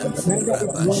not, neither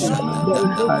is weary. There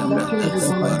is no nothing that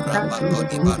he can withstand him.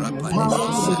 Rabakodi He has barapani power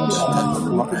to do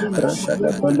masentete. exceedingly Rebe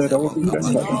abundantly shekadele in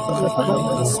kabali spite of the brando.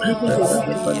 struggle, even the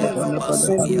righteous may Yena suffer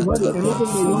and be weary and masidiata. even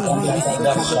may want to be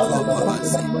sick of all the time.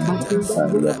 But Mahasikete, in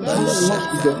that wait upon the Lord, they shall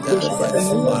be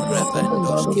renewed in their strength.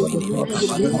 Arebendos They shall Kiminimi mount up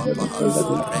with wings as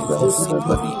Kabaluapa, eagles. They Recosi shall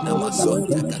run and Parina not be Mason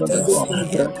weary, and Tekate, they shall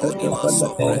walk and Yekoni not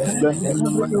faint. Masobre. Thank you for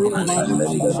every area In the of our name of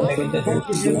life, O God. Jesus. Thank you for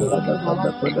every area of our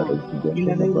life, O God. In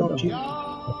the name of Jesus.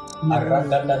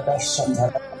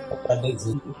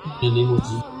 In the name of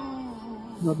Jesus.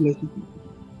 God bless you.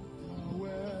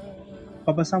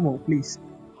 Papa Samuel, please.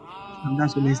 And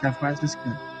that's when Mr. Francis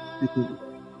can take over.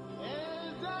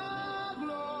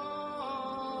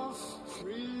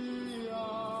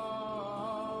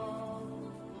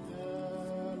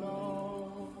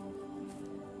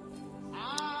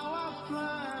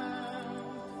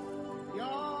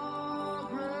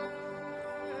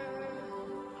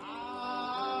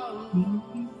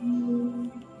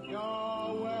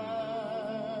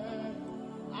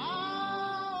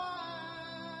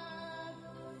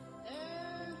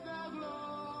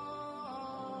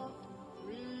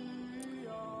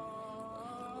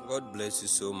 God bless you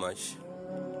so much,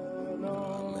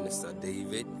 Minister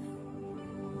David.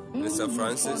 Minister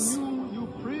Francis,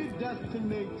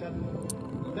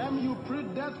 Them you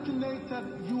predestinated,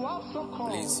 you also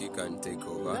called. Please, you can take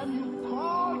over. Them you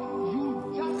called,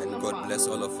 you justified. And God bless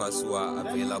all of us who are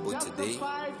Them you available today.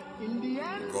 justified. In the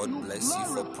end, God you bless you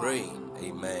for glorified. praying.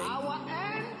 Amen. Our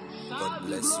end shall God be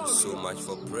bless you so glorious. much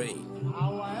for praying.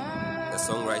 Our end The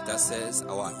songwriter says,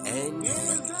 our end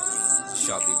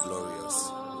shall be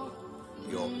glorious.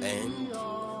 Your end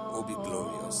will be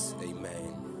glorious.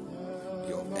 Amen.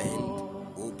 Your end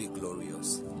will be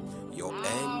glorious. Your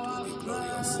end will be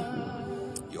glorious.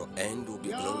 Your end will be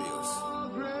glorious.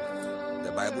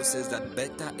 The Bible says that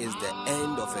better is the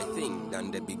end of a thing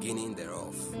than the beginning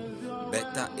thereof.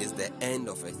 Better is the end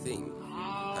of a thing.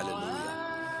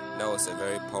 Hallelujah. That was a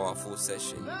very powerful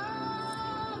session.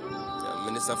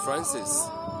 Minister Francis,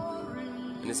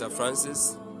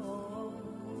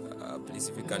 please,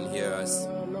 if you can hear us.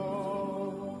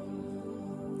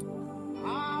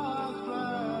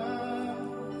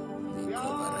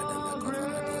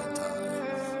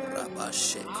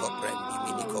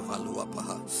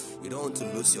 You don't want to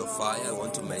lose your fire. You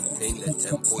want to maintain the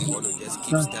tempo. You want to just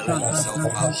keep stirring yourself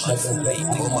up.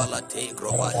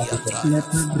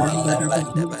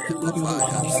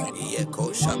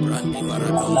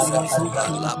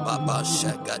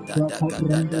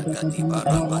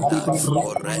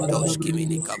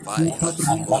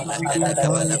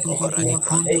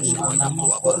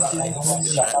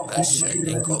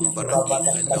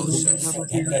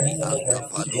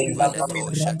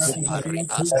 Ari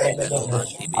askopelo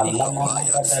antibidi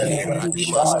kapaya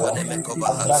iradimas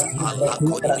konemekovaha alla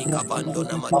konimika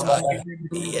vandona mata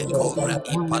yekora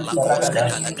ipala koska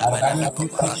dalagabana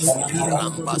mekovaha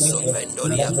iramba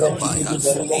sovendolia kapaya.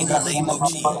 In the name of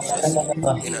Jesus.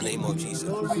 In the name of Jesus.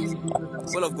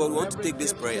 Well, of God, we want to take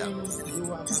this prayer. We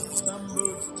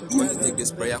want to take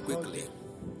this prayer quickly.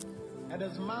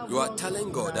 You are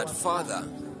telling God that, Father,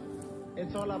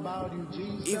 it's all about you,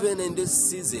 Jesus. even in this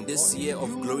season, this year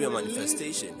of glory and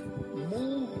manifestation,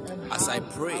 as I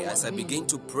pray, as I begin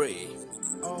to pray,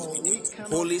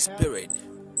 Holy Spirit,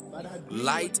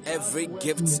 light every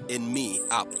gift in me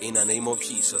up in the name of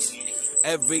Jesus.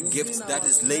 Every gift that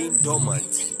is laying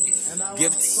dormant,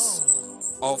 gifts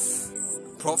of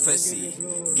prophecy,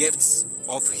 gifts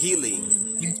of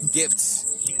healing, gifts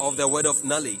of the word of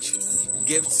knowledge,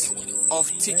 gifts of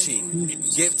teaching,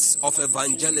 gifts of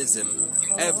evangelism,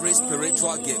 every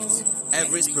spiritual gift,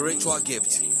 every spiritual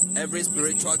gift, every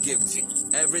spiritual gift,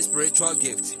 every spiritual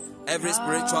gift, every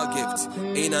spiritual gift,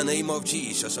 in the name of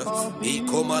Jesus. Every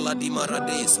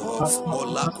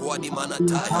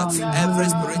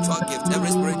spiritual gift, every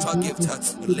spiritual gift,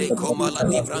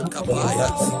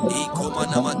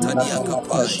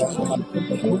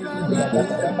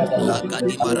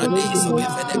 Lagadi Marades,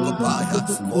 Gefenekopaya,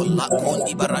 Mola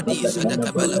Kondi Baradis, the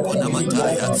Cabela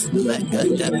Konamataya,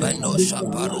 Leganda Panosha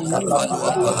Paruka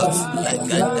Paluapa,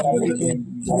 Leganda.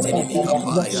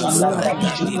 Tinimikapaya,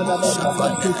 Legadimo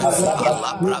Shavane,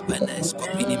 Allah Bravenes,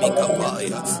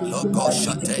 Kopinimikapaya,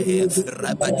 Logoshate,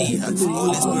 Rabadiha,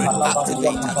 Holy Spirit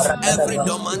activate every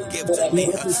dormant gift in me,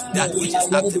 that which is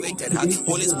activated,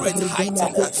 Holy Spirit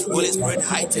heighten, Holy Spirit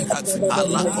heighten,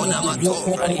 Allah Konamato,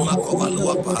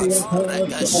 Ranimakovaluapa,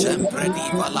 Rega Shempredi,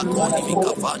 Valakoni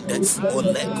Mikavande,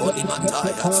 Ole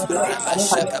Konimataya,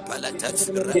 Rebeshaka Peleta,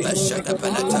 Rebeshaka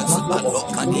Peleta,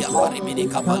 Alokadia Parimini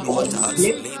Kavaluata,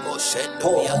 Limo Shendo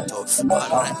Vianto,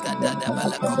 Mareka da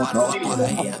Belacovarua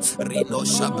Pahea, Rino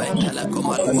Shabendela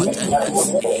Comaluatende,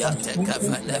 Iate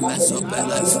Cavene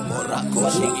Mesopela, Moraco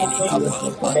Shigini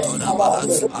Capalu Atoraba,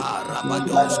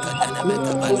 Arabados Cadeneme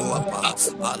Cavaluapa,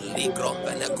 Alligro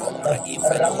Belecombre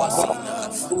Infenuasina,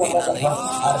 in the name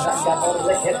of Jesus.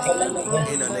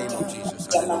 In the name of Jesus,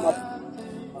 hallelujah.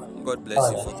 God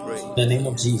bless you for praying. In the name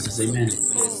of Jesus, amen.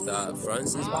 Minister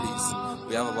Francis, please.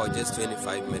 We have about just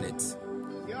 25 minutes.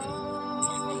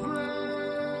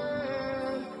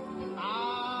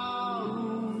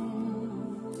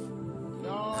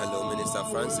 Hello, Minister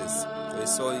Francis. We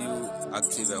saw you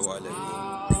active a while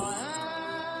ago.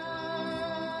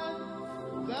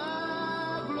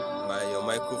 But your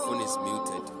microphone is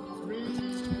muted.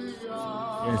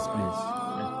 Yes, please.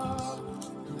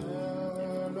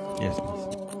 Yes,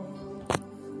 please.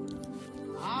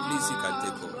 Please, you can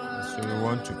take over. So we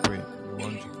want to pray.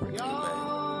 Amen.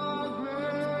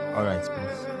 All right,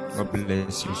 please. God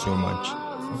bless you so much.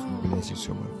 God bless you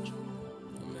so much.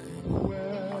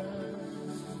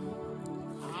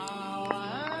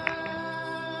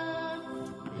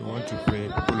 We want to pray,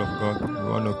 people of God. We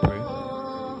want to pray.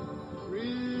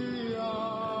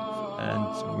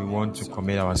 And we want to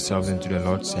commit ourselves into the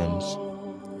Lord's hands.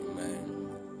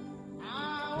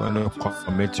 You want to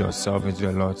commit yourself into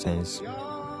the Lord's hands.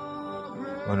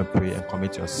 want to pray and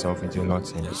commit yourself into your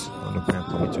Lord's hands. You want to pray and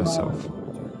commit yourself.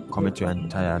 Commit your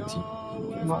entirety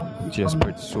to your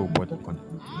spirit, soul, body.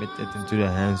 Commit it into the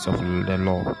hands of the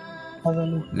Lord.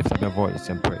 Lift up your voice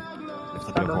and pray. Lift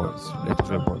up your voice. Lift up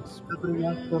your voice.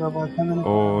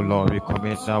 Oh Lord, we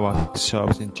commit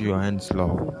ourselves into your hands,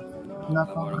 Lord.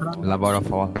 Lover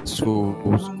of our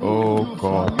souls, oh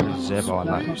God, preserve our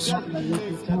lives,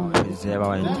 preserve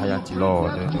our entirety,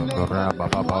 Lord.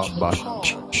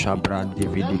 Shabran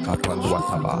Dividi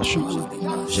Kapaluatabash,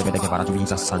 Jebede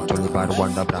Varatuliza Santo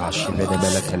Libaruanda Brash,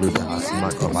 Vedebele Telibra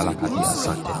Siman Kovalakadia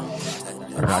Sante,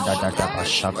 Radadada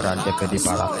Bashabran de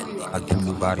Pedibara,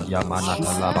 Adulubaria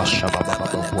Manata Lava Shababa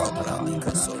Buatara.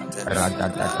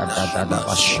 Radadadadada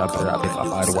Bashabra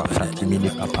Babarua Fratimini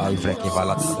Kapal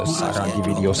Vrekivala Sarandi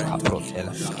Videos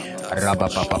Caprotela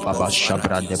Rababa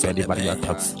Shabra de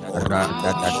Bedibariata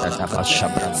Radadadada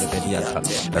Bashabra de Bediata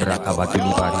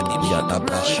Rakavadini Bariata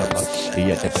Brashaba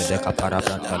Yetepedeka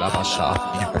Parabrata Lavasha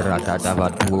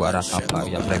Radadavadu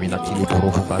Arakaparia Vremina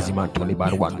Tiliburu Bazima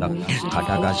Tolibarwanda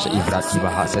Kadagash Ivrativa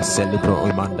Hase Celebro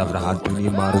Imanda Vrahantuni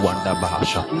Marwanda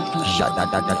Bahasha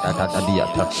Jadadadadada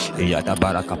Diata Yada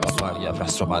Baraka Paparia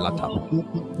Vrasobalata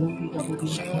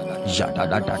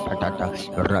Jadadadadada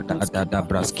Radadada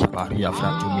Braski Paria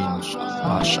Fratumin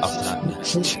Bash Afran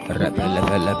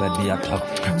Rebelebelebeliata.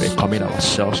 We commit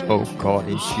ourselves, oh God,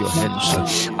 into your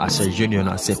hands as a union,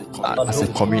 as a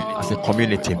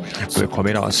community. We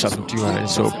commit ourselves into your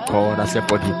hands, oh God, as a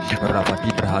body.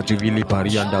 Rabadi Brahajuvili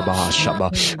Parianda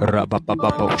Bahashaba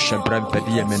Rababa Shebram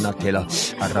Pedia Menatela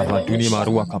Rabaduni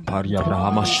Marua Kaparia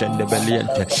Brahama Shende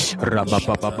Beliente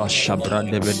Rababa Shabran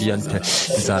de Bediante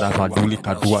Zaravaduli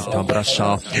Kadua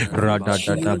Tambrasha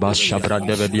Radadada Bashabra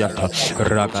de Bediata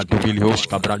Ragaduvilios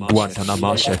Cabranduanta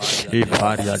Namashe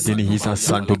Ifaria Dinihisa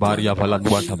Santubaria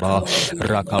Valaduataba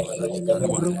Raka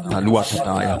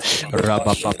Taluatataya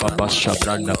Rababa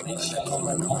Shabranda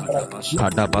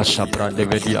Kadabasha Brande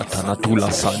Vedia Tanatula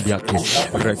Sandiate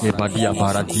Regebadia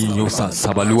Baradio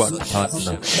Sabalua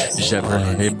Tana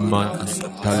Jevreheman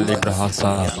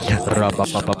Talibrahasa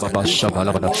Rababa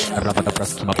Shabalabada Rabada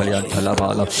Braskima Balian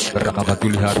Talavala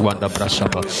Rakabaduli Haruanda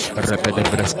Brashaba Repede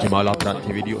Breskimala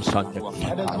Brante Video Sante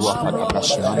Aruafada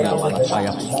Brashimania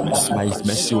Malataya by his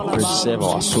mercy will preserve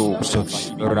our souls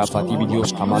Rapati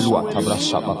Videos Kamalua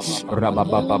Tabrashaba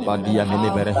Rababa Dia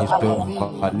Menevere his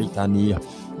Litania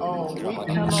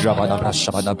Rabada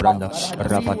Brashabada Branda,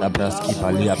 Rabada Braski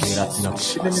Balia Piratina,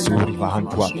 Suri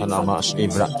Vahantuatana Mash,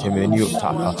 Evrate Menu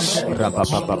Taka,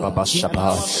 Rababa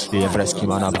Shapa, the Evreski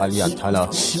Manabalia Tala,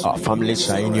 our families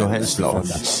are in your hands, Lord.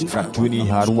 Fratuni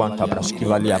Haruanta Braski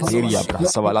Valia Peria,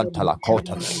 Brasavalanta La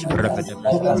Kota, Rebede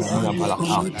Braski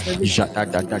Malaka, Jada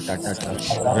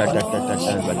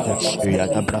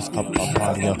Yada Braska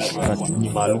Paparia, Fratuni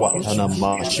Maluatana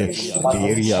Mash,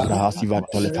 Peria Brahasiva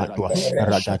Tolecatua,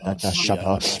 Radata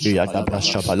Shaba, Yada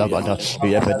Brashaba Lavada,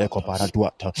 Yevede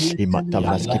Coparaduata, Imata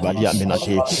Braski Valia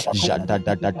Menate, Jada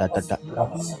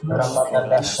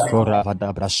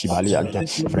Koravada Brashibaliante,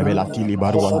 Frevelatili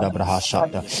Baruanda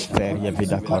Brahashata, Feria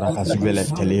Vida Caracazuvele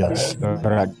Telea,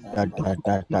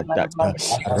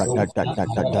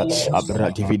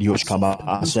 Abrati videos come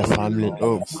as a family,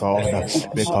 oh God,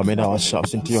 we commit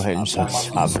ourselves into your hands.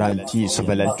 Avranti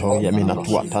Savelento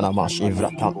Yaminatua Tanamash,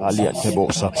 Ivrata Aliate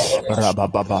Bosa,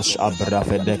 Rabababash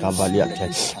Abrafede Cavaliate,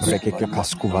 Rekeke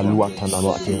Cascuvalua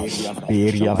Tanamate,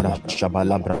 Peria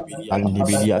Vrashabalabra.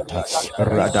 Andibidiata,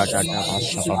 Radadada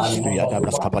Bashava,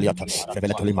 Yadabras Capaliata,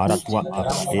 Revelatoli Maratuata,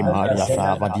 Emaria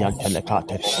Fravadian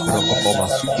Telecate, Rokova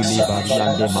Suli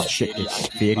Bariande Machete,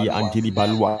 Feri Antili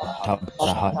Baluata,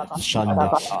 Braha Shande,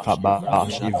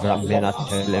 Kabash, Ivra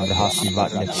Menatel,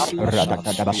 Evrahasivande,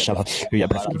 Radadada Bashava,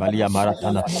 Yabraskivalia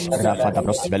Maratana, Rafa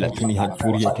Dabros Velatuni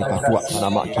Hanturi, Kekatua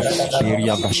Tanamaki,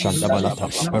 Peria Vrashanda Balata,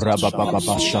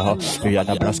 Rabababashaha,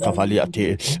 Yadabras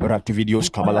Cavaliate, Ratividios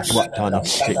Kamalatuatana,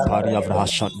 Paria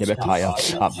Vrahashan Nebekaya,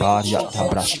 Abaria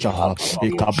Tabrashaha,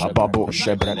 Ikababo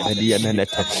Shebra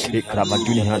Pediamenete,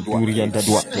 Ikravaduni Hanturi and the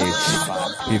Duate,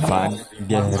 Ivan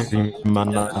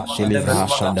Gerimana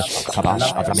Televrahashanda,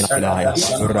 Kabash Avraminatelaya,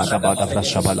 Ragabada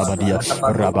Vrashabalabadia,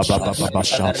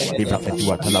 Rabababasha,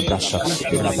 Ivrafetua Talabrasha,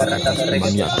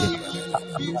 Rabadabraskimaniate.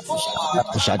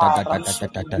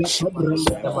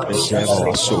 Preserve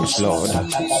our souls, Lord.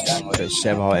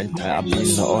 Preserve our entire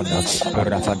being, Lord.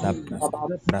 Rafada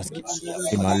Braski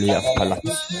Malia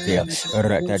Palatia,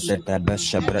 Redda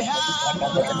Beshabra.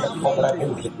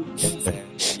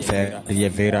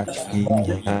 Ferievera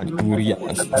Turia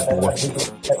Aspadua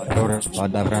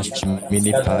Padavras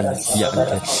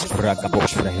Minipaliante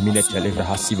Ragabosh Rahimine Televra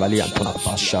Hasivali Antona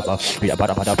Pashava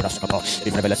Riabada Brascapa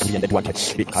Revelatory and the Duante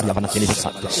Vicaravana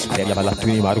Santa Feriavala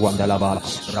Tuni Maruanda Lavala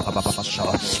Rapapasha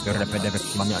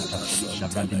Repedevanianta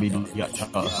Shavrandibidiata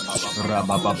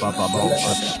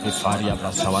Rababababosha Faria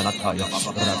Brasavanataya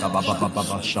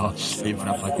Ragabababasha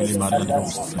Evra Fatuli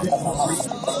Mariandos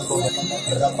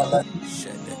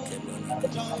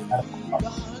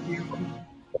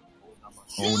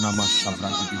Onama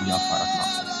Shavrandibidia Faraka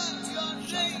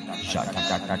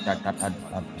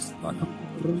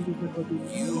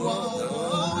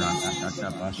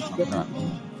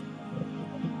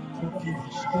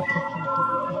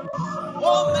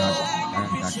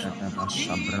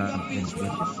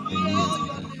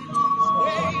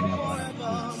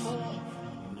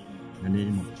in the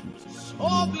name of Jesus. In the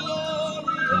name of Jesus.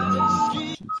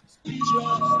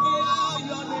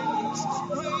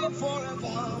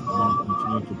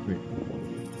 Continue to pray.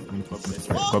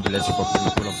 God bless you for praying.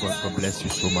 People of God, God bless you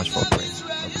so much for praying.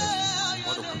 God bless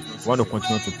you. I want to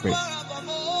continue to pray.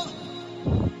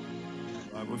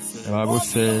 The Bible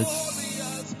says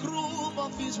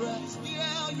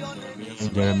in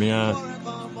Jeremiah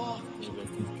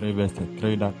 3 verse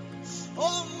 3 that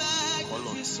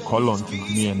call unto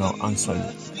me and I'll answer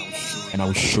you, and I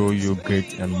will show you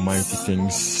great and mighty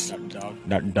things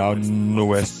that thou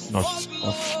knowest not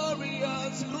of.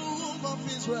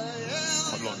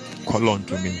 Call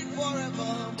unto me.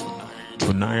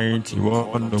 Tonight you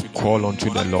want to call unto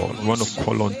the Lord. You want to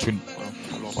call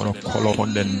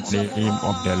upon the name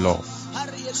of the Lord.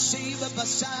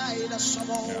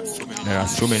 There are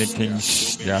so many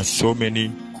things. There are so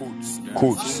many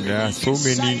codes. There are so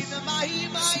many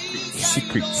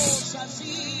secrets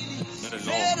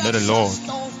that the Lord.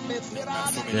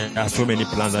 There are so many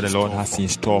plans that the Lord has in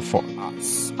store for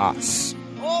us.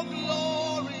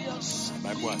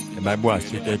 The Bible has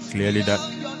stated clearly that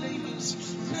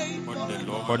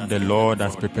what the Lord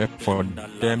has prepared for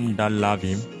them that love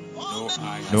Him,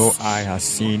 no eye has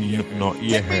seen, nor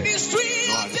ear heard,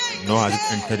 nor has it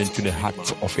entered into the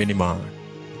heart of any man.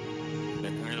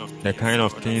 The kind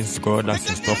of things God has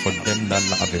in store for them that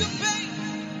love Him.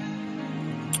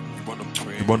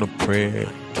 We want to pray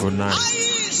tonight.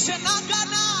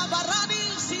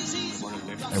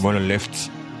 I want to lift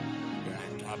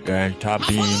your entire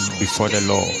being before the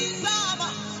Lord.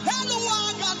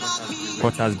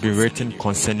 What has been written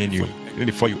concerning you, even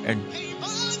before you end,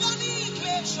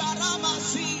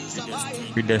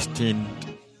 predestined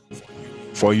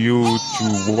for you to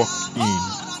walk in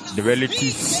the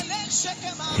realities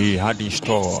He had in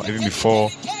store even before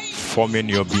forming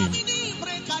your being.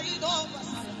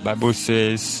 Bible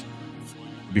says,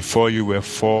 before you were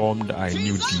formed, I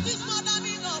knew thee.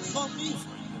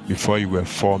 Before you were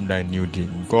formed, I knew thee.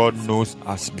 God knows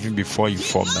us even before He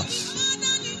formed us.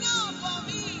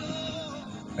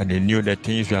 And He knew the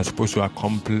things we are supposed to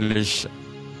accomplish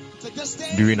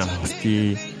during our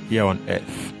stay here on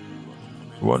earth.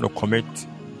 We want to commit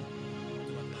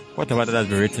whatever that has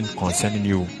been written concerning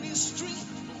you.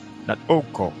 That, oh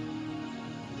God,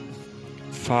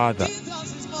 Father,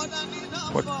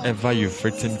 whatever you've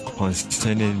written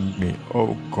concerning me,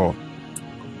 oh God,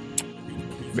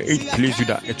 may it please you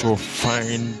that it will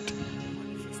find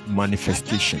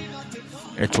manifestation.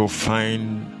 It will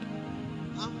find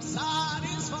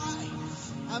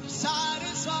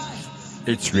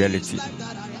its reality.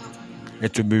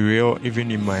 It will be real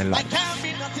even in my life.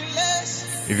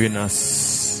 Even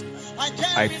as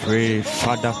I pray,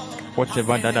 Father,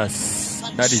 whatever that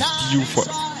is due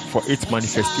for its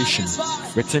manifestation,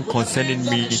 written concerning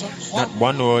me, that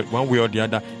one way or the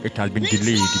other, it has been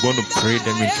delayed. You want to pray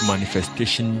them into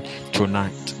manifestation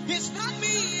tonight.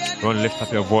 You want to lift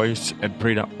up your voice and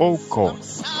pray that, oh God,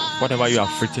 whatever you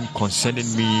have written concerning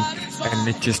me, and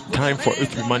it is time for it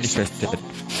to be manifested.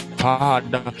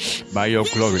 Father, by your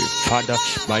glory, Father,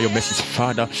 by your message,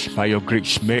 Father, by your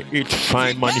grace, may it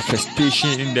find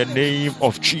manifestation in the name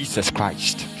of Jesus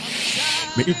Christ.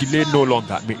 May it delay no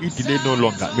longer. May it delay no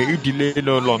longer. May it delay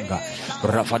no longer.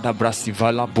 Ravada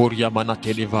Brasivala Boria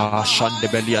Manateleva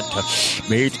Shandebelianta.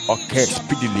 May it occur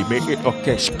speedily. May it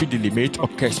occur speedily. May it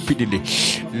occur speedily.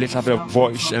 Lift up your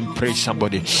voice and pray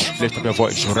somebody. Lift up your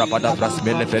voice. Ravada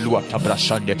Brasmele Velua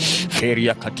Tabrashande.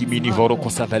 Feria Katimini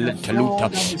Vorokosa Velenteluta.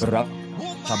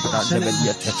 Sabra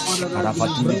Develiate,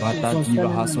 Caravati Bata Diva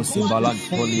Haso Sibalan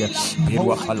Tolia,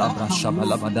 Pirua Palabra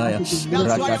Shabalabadaya,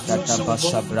 Ratata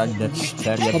Basha Brande,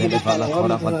 Feria Belevala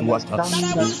Coravaduata,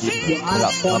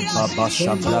 Rapapa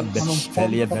Shabrambe,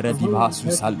 Felia Veredivasu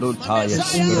Salutaya,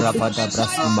 Ravada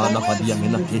Brasimana Vadia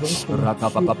Minaki,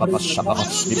 Rakapapa Shaba,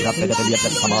 Ibrapedelia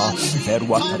Pesama,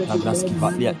 Feruata Tagraski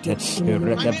Valiate,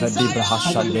 Rekavadibra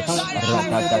Hashande,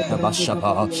 Ratata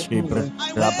Bashaba, Ibra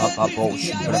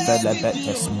Rapaposh, Brevele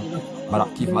Betes.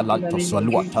 Maraki Malanto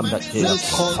Salua Tambatea,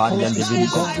 Farian Dividi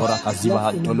Tora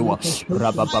Kaziva Tolua,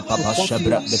 Rababa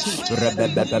Shabra,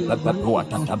 Rebebe,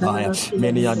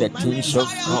 many are the things of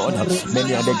God,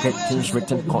 many are the great things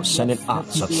written concerning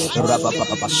us.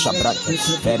 Rababa Shabra,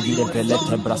 Ferdi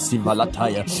Velete Brasiva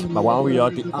Lataya, but while we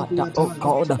are the other, oh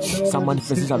God, some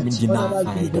manifestations have been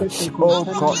denied. Oh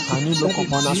God, can you look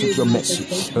upon us with your mercy?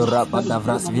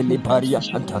 Rabadavras Vili Paria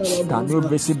Anta, can you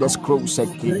visit the scrolls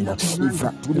again?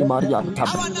 Ifratuni Maria.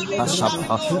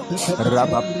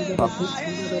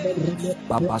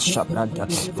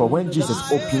 For when Jesus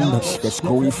opened the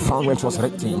scroll, he found where it was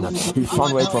written. He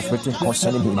found where it was written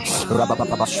concerning him. What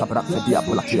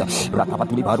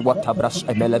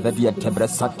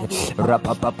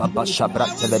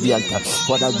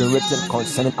has been written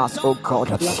concerning us, oh God,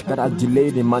 that has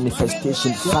delayed the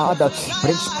manifestation? Father,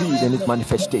 bring speed in its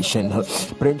manifestation.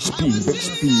 Bring speed, bring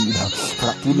speed.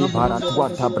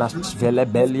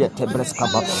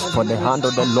 For the hand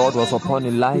of the Lord was upon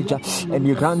Elijah, and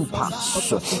he ran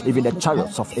past even the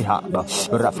chariots of Ahab.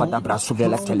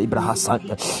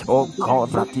 Oh God,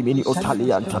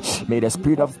 may the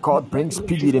Spirit of God bring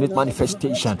speed in its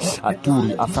manifestation.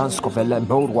 Aturi, Afransko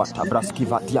Velembo,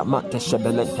 Watabraskiva, Diamante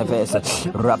Shebelente Vese,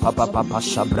 Rapapapa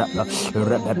Shabra,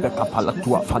 Rebecca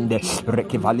Palatua Fande,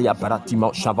 Rekivalia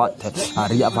Baratimo Shavante,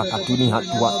 Aria Vakatuni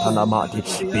Hatua Tanamati,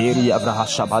 Beri Avraha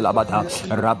Shabalabada,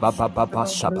 Rababa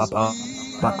Shababa.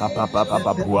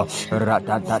 Bakapapapapua,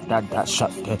 Ratatata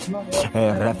Shate,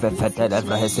 Refefete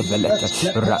Evrahesevelete,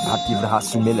 Rakati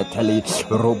Vrahasumileteli,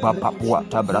 Roba Papua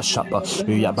Tabrashapa,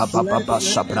 Yababa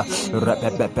Shabra,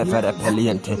 Repepe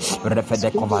Peliente,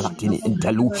 Refede Kovalatini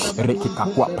Intelu,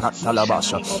 Rekikakwa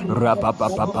Pratalabasha,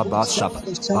 Rababa Shapa,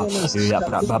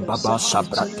 Yabrababa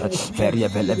Shabrat, Feria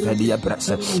Velevelia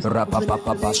Bresse,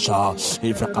 Rababa Sha,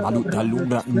 Ivrakavaluta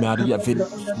Luna, Maria Vil,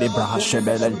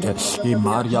 Nebrahashebelente,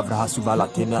 Maria Vrahasuvala.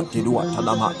 Tidua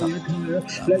Talamata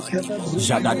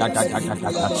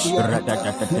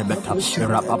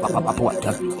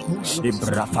Rapapapapapata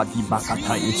Ibrafati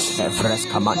Bakatai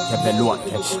Frescamante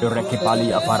Veluate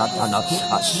Rekipali Avaratana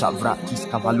Ashavratis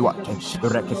Cavaluate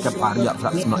Rekiparia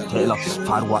Vrasmatela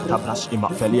Farwata Brashima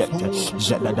Feliete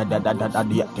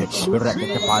Jedadadadadiate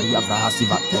Rekiparia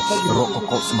Vrahasivate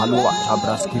Rokokos Maluata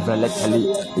Braskiveleteli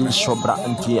Ishobra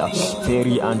Antia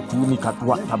Feri Antuni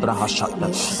Katwata Brahashata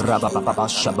Rababa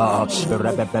Shaba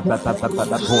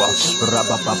Rebebebebebebebua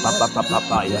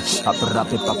Rababababababaya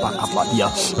Abrababababaya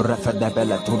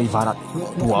Refedebele Turivara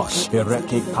Tua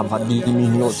Reke Kavani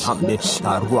Minio Tambe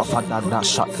Arua Fadana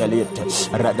Shatelete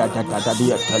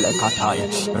Redadadadadia Telekataya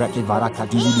Reke Varaka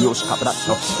Dividios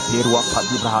Cabrato Pirua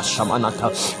Fadibra Shamanata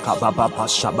Kababa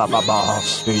Shababa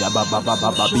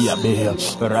Yababababia Bea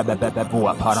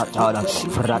Rebebebebua Paratana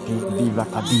Frati Diva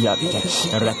Kadiate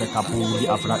Reke Kapuri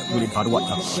Avratuli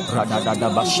Paruata Radada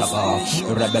Bashaba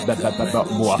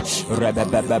Rebebebebebua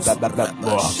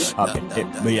Rebebebebebua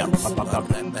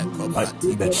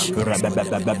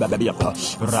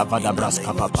Ravada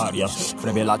Braska Paparia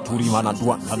Revela Turimana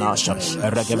Duatanasha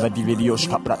Regeva Dividios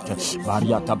Caprate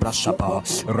Variata Brashapa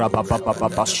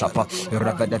Rababa Shapa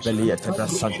Revedebelia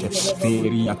Tebrasante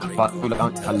Feria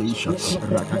Kapatulan Kalisha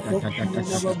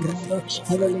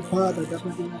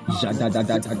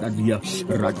Jadadadadadia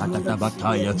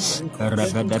Radadadabataya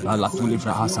Revedebala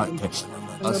Tulivra Hasante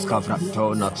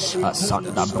Ascavratona,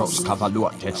 Santa Bros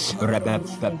Cavaluate,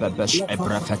 Rebebebesh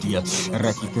Ebrefatia,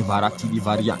 Rekivarati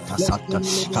Varianta Santa,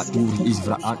 Katuri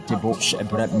Isvra Antebosh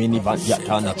Ebre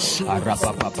Minivadiatana,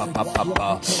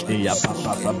 Arapapapapapa,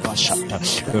 Yapapapa Shata,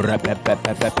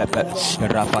 Rebebebebebe,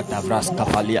 Rapata Vraska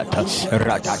Paliata,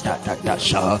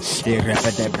 Ratatatasha,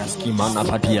 Rebedebraski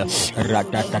Manavadia,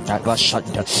 Ratatata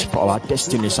Shanta, for our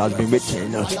destinies has been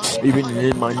written, even in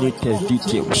the minutest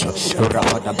details,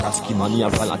 Rapata Braski Mania.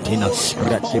 Valentina,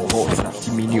 Rekipo,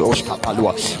 Fratimini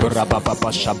Oshkapalua,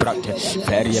 Rababa Shabrate,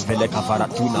 Feria Veleka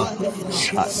Varatuna,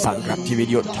 Sangra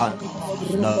Tividio Tan.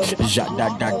 Jada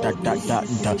da da da da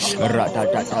da Rada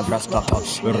da da Vraskapa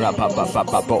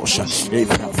Rababa Bosha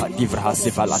Evra Divra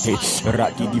Sevalate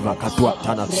Radi Diva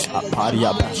Katuatana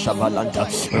Aparia Bashavalanta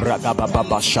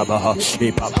Ragababa Shabaha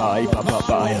Epapa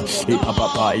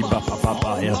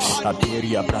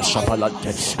Aperia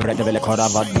Brashavalante Redevele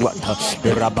Korava Duata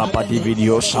Rababa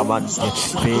Dividio Shamante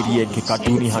Ferie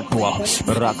Kikatuni Hatua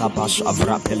Rakabash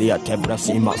Avrapelia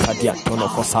Tebrasima Fadia Tono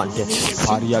Kosante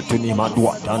Faria Tunima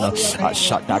Duatana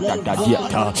Ashata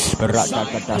Diata Rada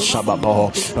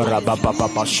Shababo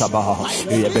Rababa Shabaha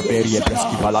Ebeberia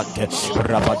Breskivalante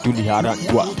Rabaduli Hara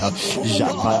Duata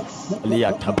Java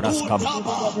Liata Braskam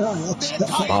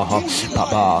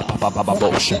Papa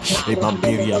Bosh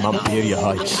Mampiria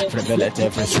High Frevelete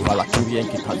Vesuvalaturia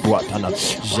Kikaduatana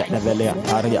Jenevele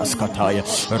Antarias Kataya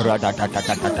Rada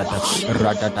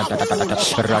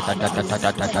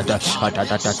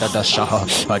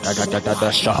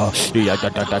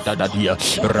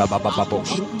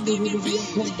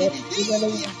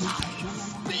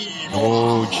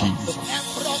Oh Jesus,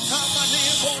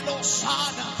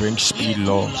 bring speed,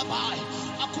 Lord.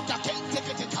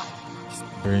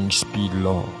 Bring speed,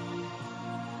 Lord.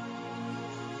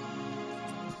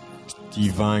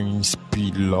 Divine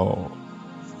speed, Lord.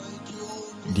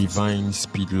 Divine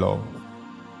speed, Lord.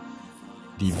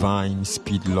 Divine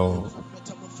speed, Lord.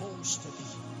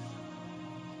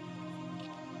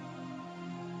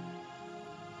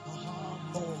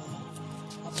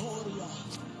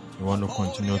 You want to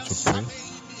continue to pray?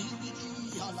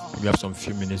 We have some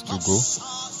few minutes to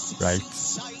go, right?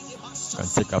 We can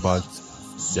take about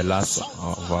the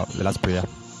last prayer.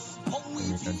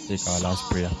 And we can take our last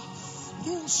prayer.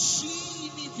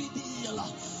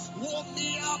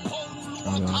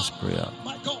 Our last prayer.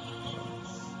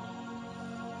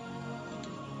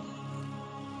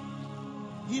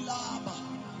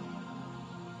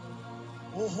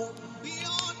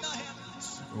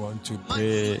 We want to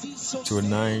pray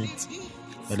tonight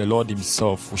that the Lord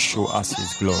Himself will show us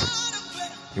His glory.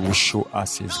 He will show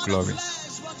us His glory.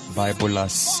 The Bible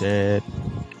has said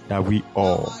that we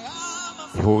all,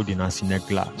 beholding us in a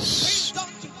glass,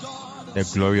 the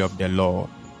glory of the Lord,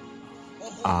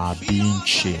 are being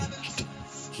changed.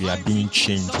 We are being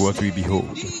changed what we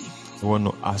behold. We want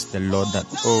to ask the Lord that,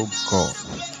 oh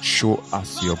God, show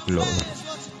us your glory.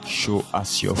 Show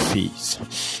us your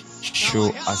face. Show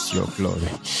us your glory.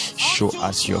 Show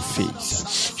us your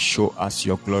face. Show us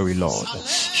your glory, Lord.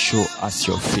 Show us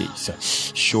your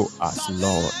face. Show us,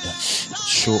 Lord.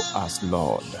 Show us,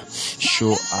 Lord.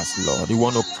 Show us, Lord. You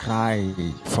want to cry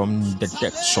from the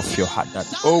depths of your heart that,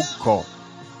 oh God,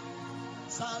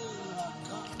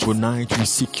 tonight we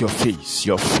seek your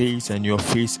face and your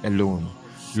face alone.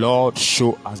 Lord,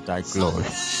 show us thy glory.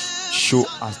 Show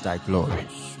us thy glory.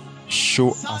 Show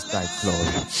us thy glory.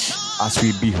 As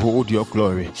we behold your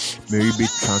glory, may we be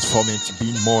transformed into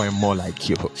being more and more like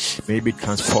you. May we be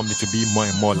transformed into being more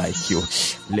and more like you.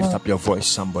 Lift up your voice,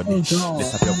 somebody.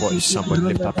 Lift up your voice, somebody.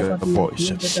 Lift up your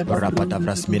voice.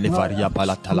 Rapadavras milivaria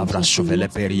balatalavras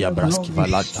suveleperia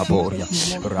braskivalata boria.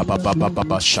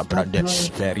 Rabababa shabrande.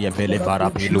 Veria velevara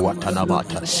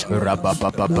beluatanamata.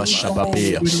 Rabababa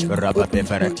shababea.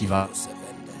 Rababeverativa.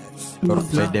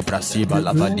 Fede Brasiba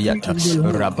Lavadiata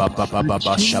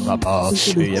Rabababa Shababa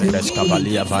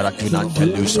Yevrescavalia Varatuna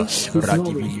Telusa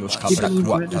Radivilius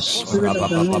Cabraquata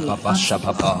Rabababa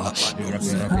Shababa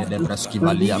Fede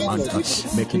Brasquivalia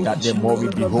Manta. Make it that the more we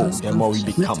behold, the more we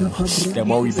become. The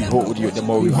more we behold you, the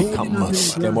more we become.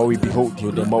 The more we behold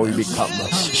you, the more we become.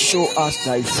 Show us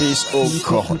thy face, O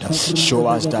God. Show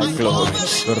us thy glory.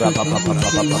 Rabababa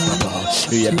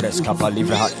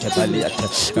Yevrescavalivra Tevaliata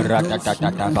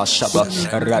Ratatata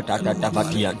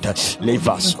Leave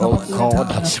us, oh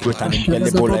God, with an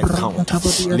indelible encounter.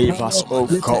 Leave us, oh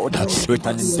God, with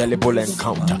an indelible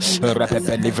encounter.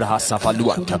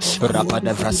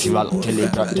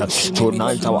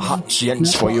 Tonight our hearts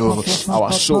yearns for you.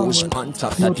 Our souls pant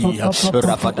after thee.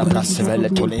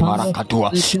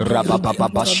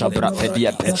 Rabababa Shabra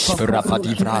Fediepe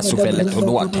Rabadivra Suvele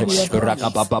Tonuate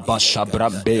Ragababa Shabra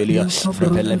Belia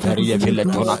Freveleveria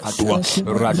Viletona Catua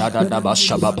Radada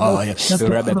Shababa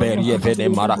Rebeberie Vene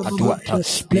Maracatuata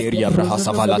Peria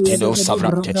Brahasa Valatino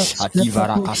Savrate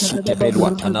Ativara Casute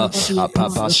Beluatana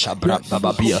Apapa Shabra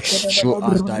Bababia. Show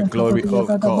us thy glory, oh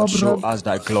God. Show us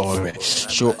thy glory.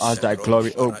 Show us thy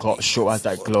glory, oh God. Show us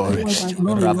thy glory.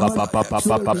 Rabababa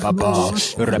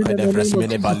Repedevres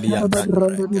Menebalia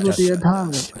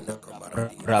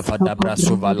Ravada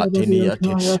Brasuva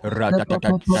Latiniate,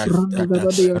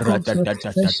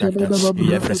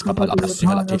 Yevreska Palabra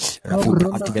Sivalati, Ravuta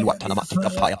Atuveluatanamatica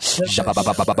Paya,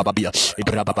 Jabababababia,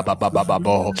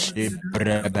 Ibrababababo,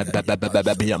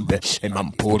 Ibrebababiambe,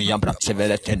 Emampuria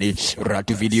Bratseveleteni,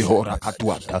 Raduvidi Hora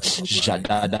Katuata,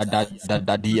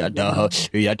 Jadadadadiada,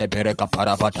 Yatepereka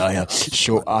Paravataya.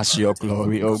 Show us your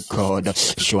glory, O God.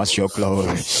 Show us your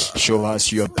glory. Show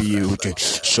us your beauty.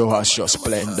 Show us your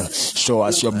splendor. Show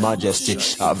us your majesty.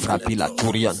 Avrapila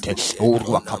Turiante,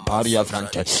 Urwa Caparia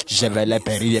Vrante, Jevele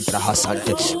Perie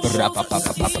Brahasante,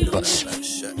 Rapapapapapa.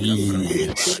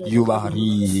 You are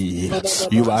real.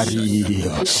 You are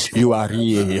real. You are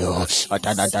real.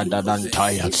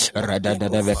 Atadadadantaya,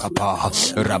 Radadadavekapa,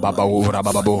 Rababo,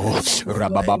 Rababo,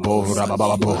 Rababo,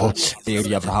 Rababo,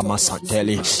 Peria Vrahama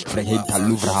Santeli, Frehita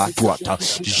Luvra Tuata,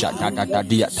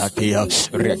 Jadadadiatatia,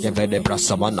 Regevede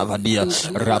Brasamana Vadia,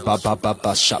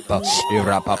 Rabababa Shapa,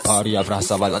 Irapaparia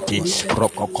Vrasavalati,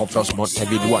 Rocco Confros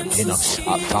Monteviduantina,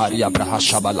 Afaria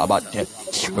Brahashabalabate,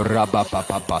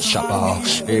 Rabababa Shapa,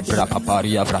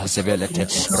 Ebrapaparia Vrasevelete,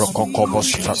 Rocco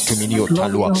Cobos Fratuminio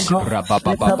Talua,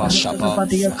 Rabababa Shapa,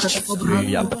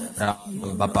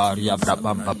 Babaria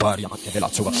Babaria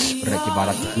Matevelatsova,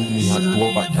 Rekibaratumi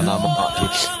Hatuatanamati,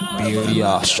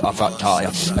 Biria Shavataya,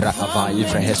 Rakavai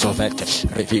Vrehesovet,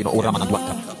 Revino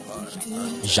Uramanatuata.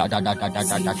 Jada da da da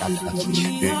da da da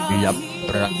ya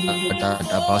brada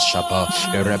da bashapa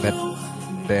rebe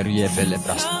berie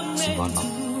velebras simana.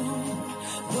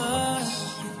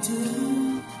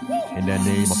 In the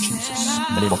name of Jesus,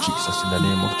 in the name of Jesus, in the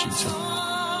name of Jesus.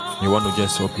 You want to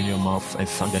just open your mouth and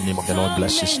thank the name of the Lord.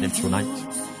 Bless His name tonight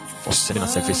for sending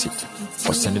us a visit,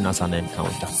 for sending us an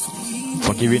encounter,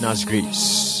 for giving us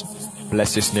grace.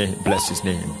 Bless His name, bless His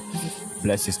name.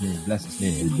 Bless His name, bless His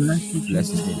name, bless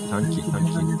His name. Thank you, thank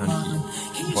you, thank you.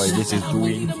 For this is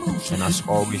doing, and as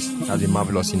always, has been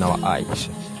marvelous in our eyes.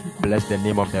 Bless the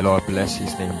name of the Lord, bless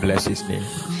His name, bless His name,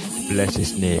 bless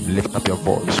His name. Lift up your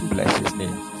voice, bless His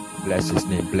name, bless His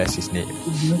name, bless His name,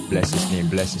 bless His name,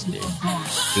 bless His name.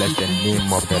 Bless the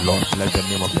name of the Lord, bless the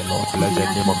name of the Lord, bless the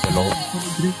name of the Lord.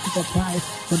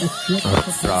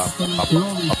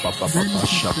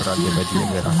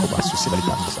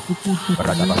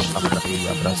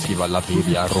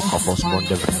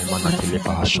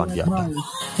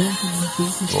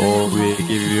 Oh, we give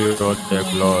you all the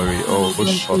glory, oh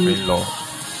sovereign Lord.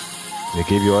 We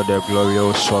give you all the glory,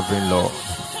 oh sovereign Lord.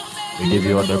 We give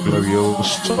you all the glory, oh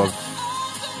sovereign.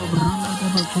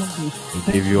 We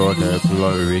give you all the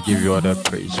glory, we give you all the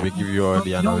praise, we give you all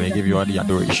the honor, we give you all the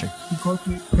adoration.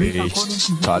 We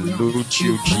salute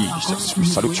you, Jesus. We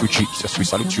salute you, Jesus. We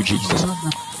salute you, Jesus.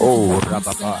 Oh,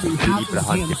 Rababa,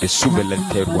 Ibrahim, the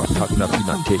Suvelente,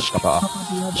 Watagravina Teshaba,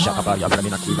 Shaba,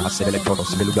 Yabramina Tina,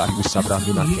 Sevelectonos, Velugaru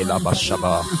Sabramina Kelaba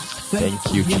Shaba.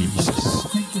 Thank you, Jesus.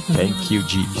 Thank you,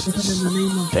 Jesus.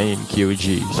 Thank you,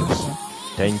 Jesus.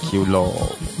 Thank you,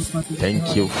 Lord.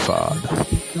 Thank you, Father.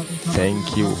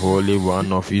 Thank you, Holy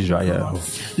One of Israel.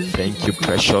 Thank you,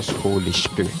 precious Holy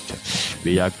Spirit.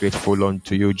 We are grateful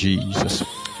unto you, Jesus.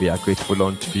 We are grateful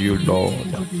unto you, Lord.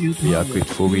 We are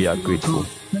grateful, we are grateful.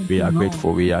 We are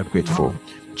grateful, we are grateful.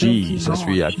 Jesus,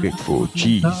 we are grateful.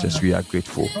 Jesus, we are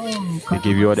grateful. We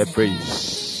give you all the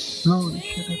praise.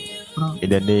 In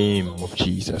the name of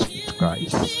Jesus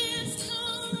Christ.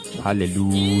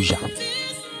 Hallelujah.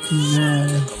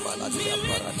 Amen.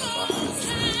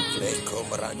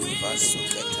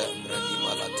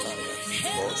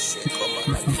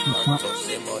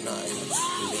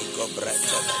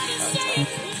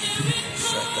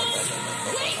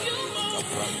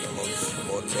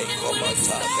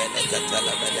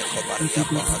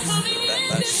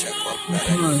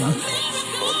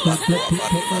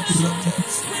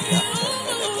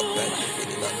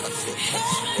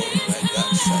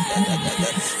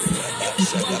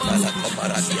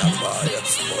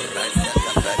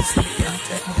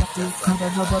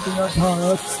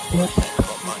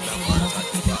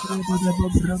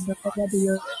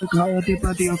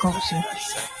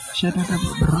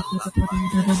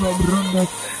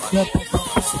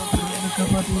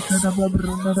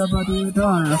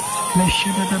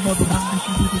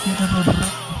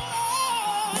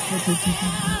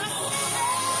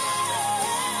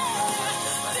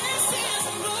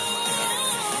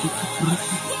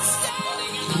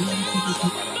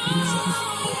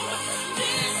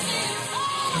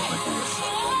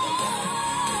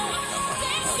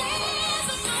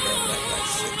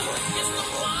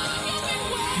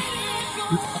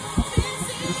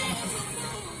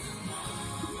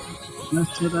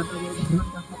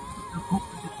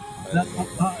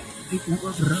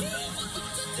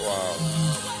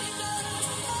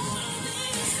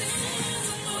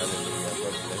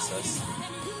 us.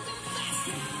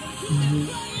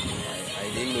 I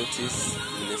didn't notice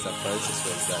Minister Francis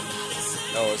was done.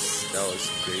 That was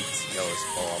great. That was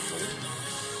powerful.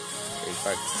 In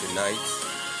fact, tonight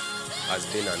has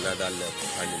been another level.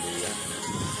 Hallelujah.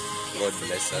 God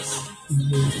bless us.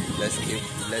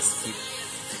 Let's keep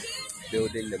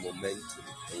building the momentum.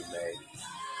 Amen.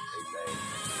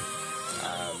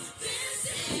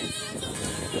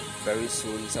 Very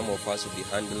soon, some of us will be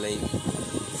handling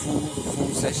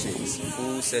full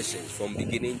sessions from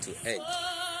beginning to end.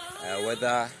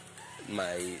 Whether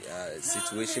my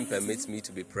situation permits me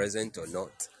to be present or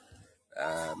not.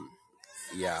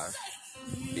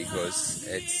 Because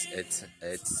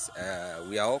it's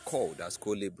we are all called as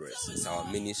co-laborers. It's our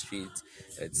ministry.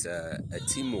 It's a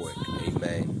teamwork.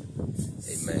 Amen.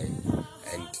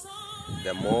 And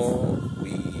the more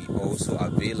we also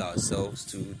avail ourselves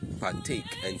to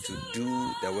partake and to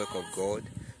do the work of God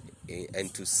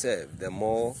and to serve, the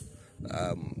more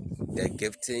the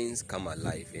giftings come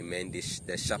alive. Amen.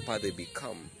 The sharper they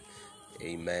become.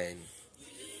 Amen.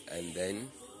 And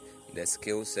then the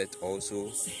skill set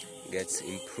also gets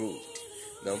improved.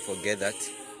 Don't forget that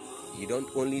you don't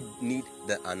only need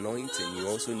the anointing, you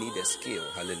also need the skill.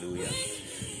 Hallelujah.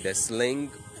 The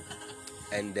sling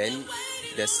and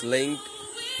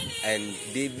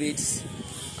David's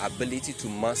ability to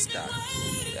master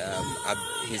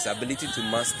his ability to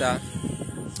master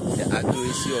the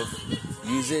accuracy of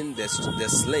using the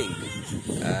sling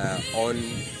on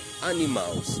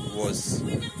animals was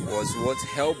what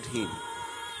helped him,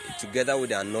 together with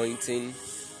the anointing,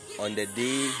 on the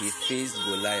day he faced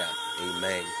Goliath.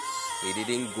 Amen. He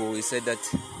didn't go. He said that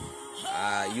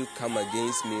you come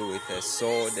against me with a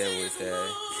sword and with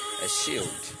a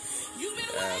shield,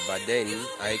 but then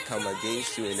I come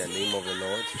against you in the name of the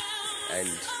Lord. And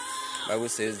Bible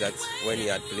says that when he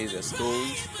had placed the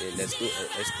stone in the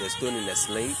stone in the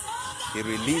sling, he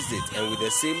released it, and with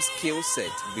the same skill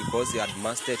set, because he had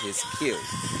mastered his skill,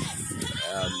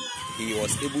 he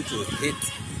was able to hit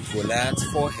Goliath's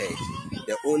forehead,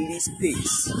 the only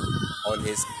space on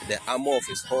the armor of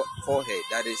his forehead,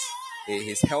 that is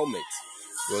his helmet.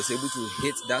 He was able to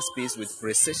hit that space with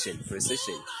precision,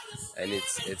 and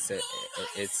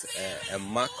it's a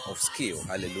mark of skill.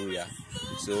 Hallelujah.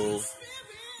 So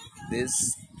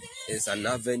this is an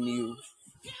avenue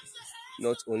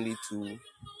not only to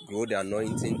grow the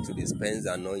anointing, to dispense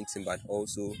the anointing, but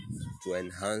also to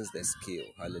enhance the skill.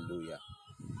 Hallelujah.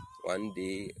 One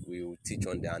day we will teach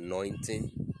on the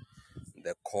anointing,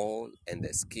 the call, and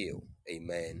the skill.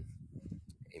 Amen.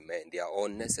 They are all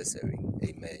necessary.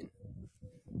 Amen.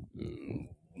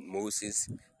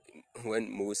 When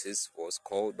Moses was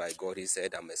called by God, he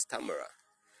said, I'm a stammerer.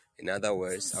 In other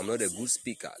words, I'm not a good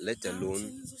speaker, let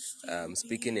alone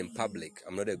speaking in public.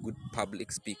 I'm not a good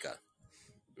public speaker.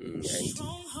 And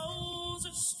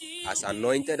as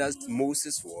anointed as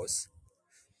Moses was,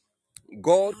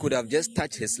 God could have just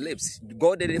touched his lips.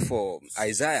 God did it for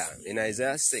Isaiah in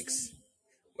Isaiah 6,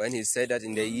 when he said that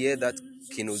in the year that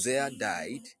King Uzziah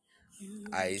died,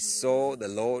 I saw the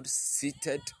Lord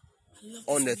seated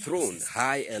on the throne,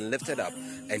 high and lifted up,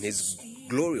 and his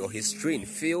glory or his train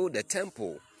filled the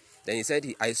temple. Then he said,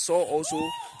 I saw also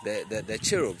the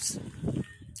cherubs.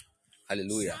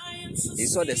 Hallelujah. He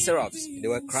saw the seraphs. They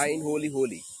were crying, holy,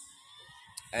 holy.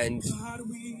 And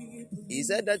he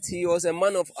said that he was a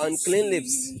man of unclean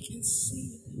lips.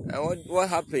 And what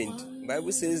happened?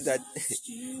 Bible says that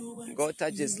God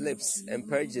touched his lips and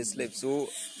purged his lips. So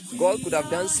God could have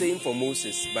done same for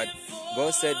Moses, but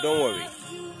God said, don't worry,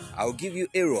 I'll give you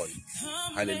Aaron.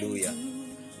 Hallelujah.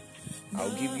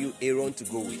 I'll give you Aaron to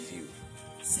go with you.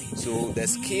 So the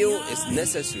skill is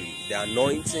necessary. The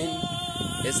anointing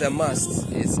is a must.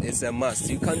 It's a must.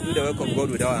 You can't do the work of God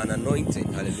without an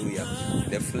anointing. Hallelujah.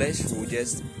 The flesh will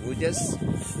just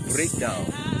break down,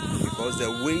 because the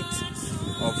weight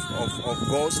of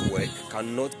God's work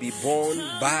cannot be borne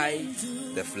by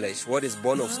the flesh. What is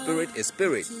born of spirit is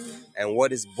spirit, and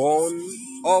what is born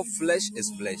of flesh is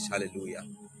flesh. Hallelujah.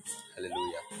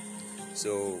 Hallelujah.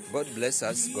 So God bless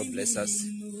us. God bless us.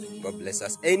 God bless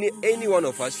us. Any one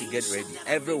of us should get ready.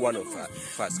 Every one of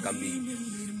us can be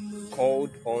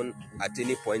called on at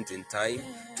any point in time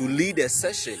to lead a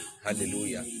session.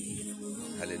 Hallelujah.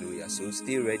 Hallelujah. So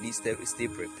stay ready, stay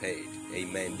prepared.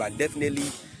 Amen. But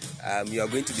definitely you are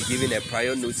going to be given a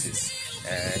prior notice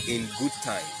in good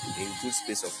time, in good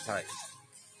space of time.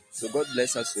 So God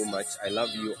bless us so much. I love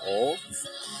you all.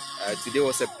 Today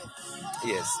was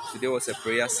a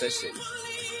prayer session.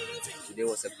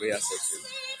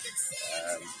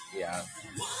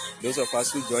 Those of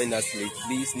us who join us late,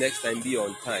 please next time be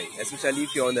on time, especially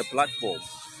if you're on the platform.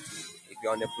 If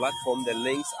you're on the platform, the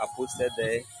links are posted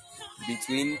there.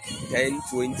 between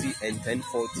 10:20 and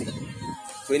 10:40,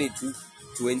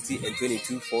 22:20 and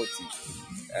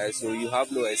 22:40. So you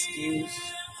have no excuse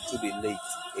to be late.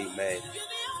 Amen.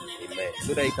 Amen.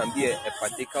 So that you can be a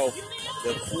partaker of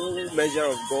the full measure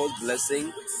of God's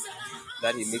blessing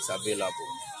that He makes available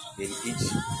in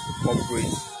each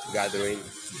corporate gathering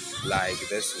like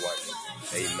this one.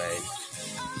 Amen.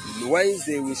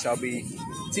 Wednesday we shall be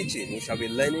teaching, we shall be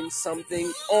learning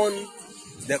something on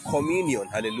the communion.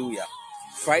 Hallelujah.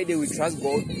 Friday we trust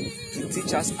God to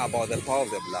teach us about the power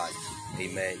of the blood.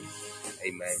 Amen.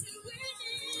 Amen.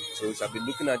 So we shall be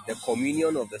looking at the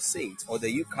communion of the saints, or the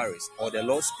Eucharist, or the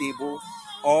Lord's table,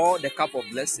 or the cup of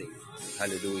blessing.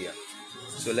 Hallelujah.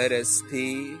 So let us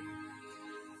stay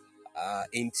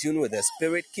in tune with the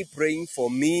Spirit. Keep praying for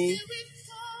me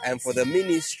and for the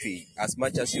ministry as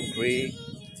much as you pray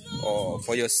or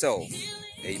for yourself.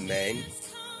 Amen.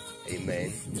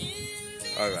 Amen.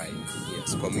 All right.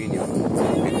 Yes, communion.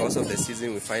 Because of the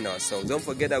season we find ourselves. Don't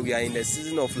forget that we are in the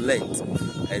season of Lent.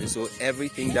 And so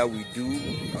everything that we do,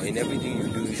 or in everything you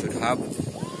do, you should have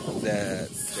the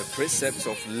precepts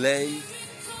of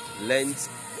Lent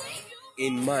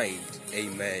in mind.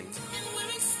 Amen.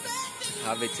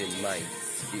 Have it in mind.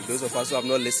 If those of us who have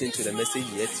not listened to the message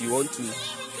yet, you want to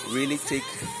really take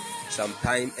some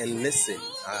time and listen,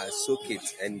 soak it,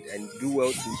 and do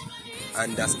well to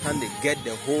understand it, get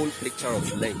the whole picture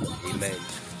of Lent. Amen.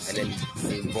 And then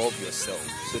involve yourself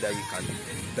so that you can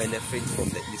benefit from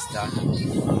the Easter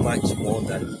much more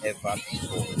than ever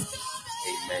before.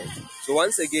 Amen. So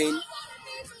once again,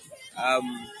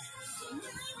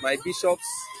 my bishops,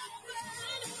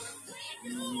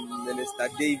 Minister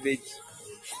David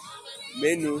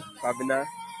Menu Pavina,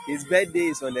 his birthday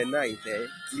is on the 9th.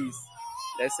 Please,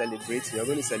 let's celebrate him. We're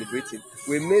going to celebrate him.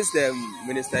 We missed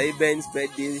Minister Eben's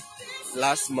birthday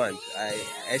last month.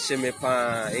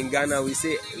 Eshemepa. In Ghana, we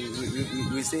say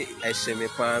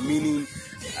Eshemepa, meaning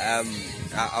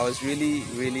I was really,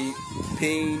 really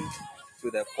pained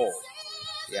to the core.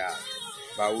 Yeah,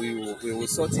 but we will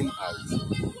sort him out.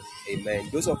 Amen.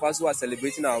 Those of us who are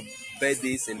celebrating our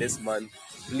birthdays in this month,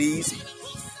 please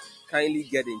kindly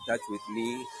get in touch with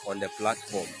me on the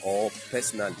platform or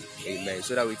personally. Amen.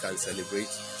 So that we can celebrate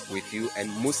with you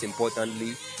and most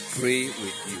importantly, pray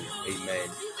with you. Amen.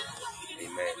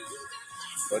 Amen.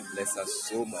 God bless us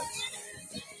so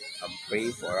much. I'm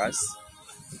praying for us,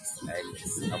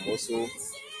 and I'm also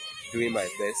doing my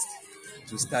best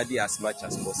to study as much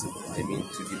as possible. I mean,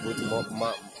 to devote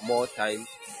more time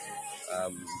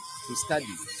to study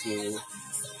so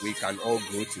we can all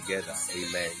grow together.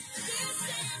 Amen.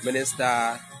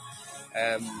 Minister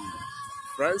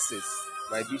Francis,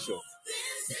 my bishop,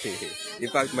 in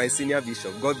fact, my senior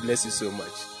bishop, God bless you so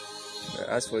much.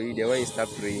 As for you, when you start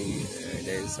praying,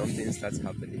 then something starts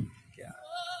happening. Yeah,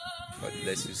 God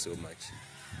bless you so much.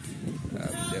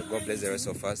 God bless the rest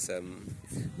of us.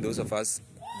 Those of us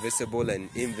visible and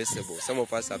invisible. Some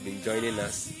of us have been joining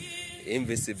us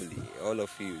invisibly. All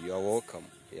of you, you are welcome.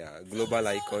 Yeah, global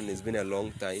icon. It's been a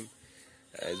long time.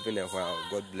 It's been a while.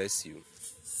 God bless you.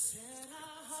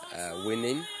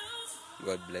 Winning.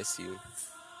 God bless you.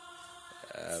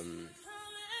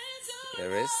 The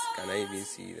rest, can I even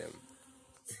see them?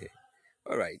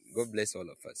 All right. God bless all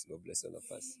of us. God bless all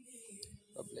of us.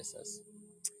 God bless us.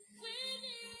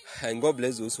 And God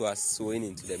bless those who are sowing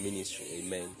into the ministry.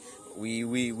 Amen.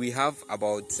 We have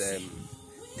about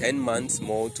 10 months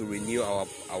more to renew our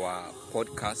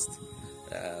podcast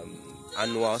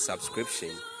annual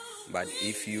subscription. But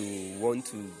if you want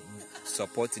to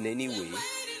support in any way,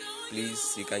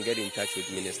 please, you can get in touch with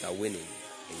Minister Winning.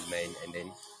 Amen. And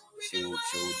then she will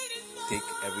take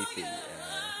everything.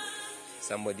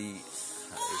 Somebody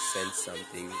sent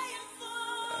something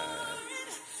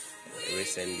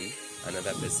recently.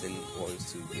 Another person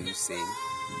wants to do same.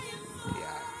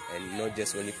 Yeah, and not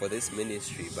just only for this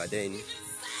ministry, but then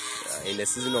in the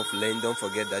season of Lent, don't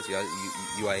forget that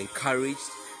you are encouraged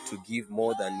to give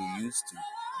more than you used to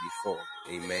before.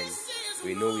 Amen.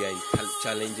 We know we are in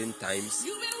challenging times,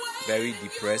 very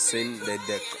depressing.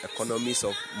 The economies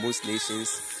of most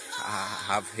nations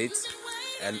have hit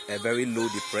a very low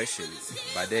depression.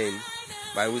 But then,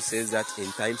 Bible says that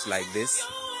in times like this,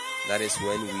 that is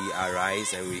when we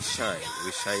arise and we shine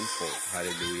forth.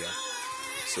 Hallelujah.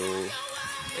 So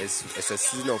it's a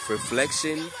season of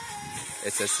reflection.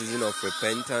 It's a season of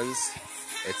repentance.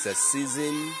 It's a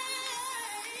season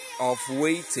of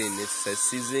waiting. It's a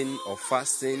season of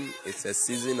fasting. It's a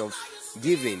season of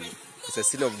giving. It's a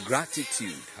season of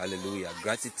gratitude. Hallelujah.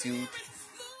 Gratitude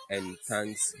and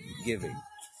thanksgiving.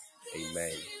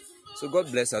 Amen. So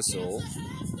God bless us all.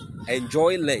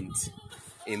 Enjoy Lent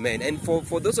Amen. And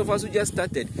for those of us who just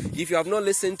started, if you have not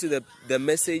listened to the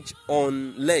message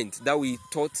on Lent that we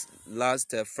taught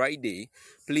last Friday,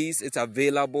 please, it's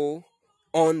available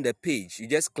on the page. You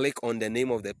just click on the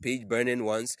name of the page, Burning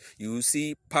Ones. You will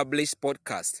see published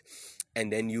podcast,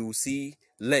 and then you will see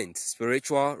Lent,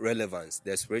 spiritual relevance,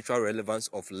 the spiritual relevance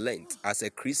of Lent as a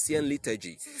Christian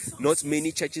liturgy. Not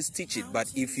many churches teach it,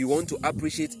 but if you want to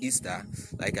appreciate Easter,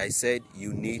 like I said,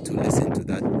 you need to listen to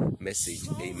that message.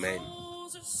 Amen.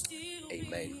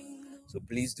 Amen. So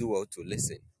please do well to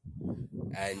listen.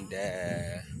 And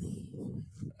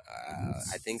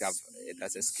I think it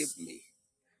has escaped me.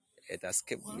 It has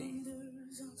escaped me.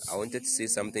 I wanted to say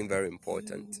something very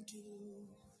important,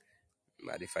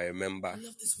 but if I remember,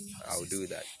 I'll do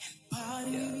that.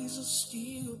 Yeah.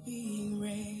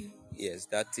 Yes,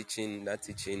 that teaching. In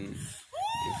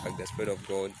fact, the Spirit of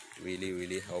God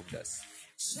really helped us.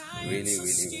 Really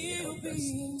helped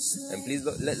us. And please,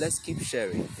 let's keep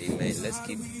sharing. Amen. Let's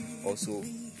keep also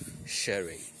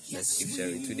sharing. Let's keep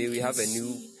sharing. Today we have a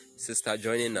new sister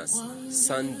joining us,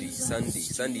 Sandy.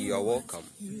 Sandy, you are welcome.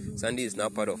 Sandy is now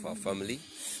part of our family.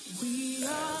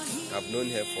 I've known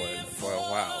her for a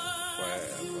while,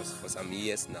 for some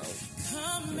years now,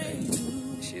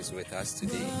 and she's with us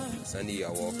today. Sandy, you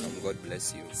are welcome. God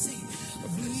bless you.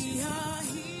 God bless you.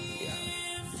 Yeah,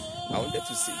 I wanted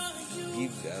to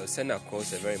send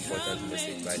across a very important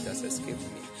message, but it has escaped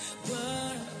me.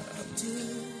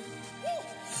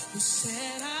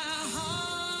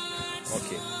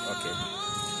 Okay.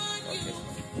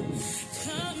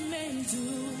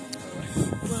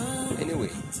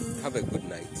 Anyway, have a good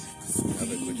night.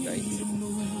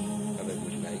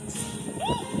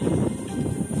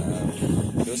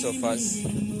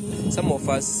 Some of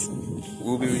us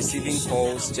will be receiving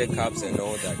calls, checkups, and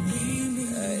all that.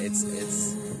 It's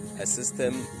a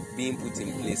system being put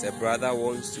in place. A brother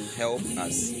wants to help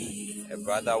us.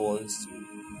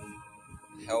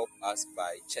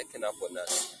 By checking up on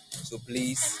us. So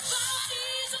please,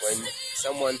 when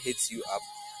someone hits you up,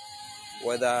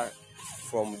 whether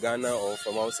from Ghana or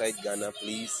from outside Ghana,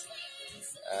 please,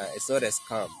 it's not a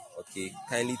scam, okay?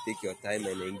 Kindly take your time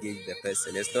and engage the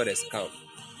person. It's not a scam.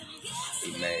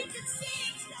 Amen.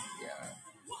 Yeah.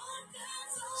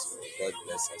 So God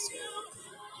bless us all.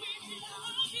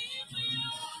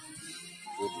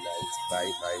 Good night.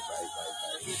 Bye.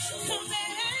 Shalom.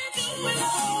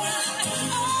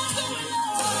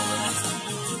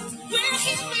 We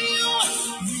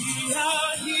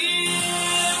are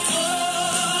here.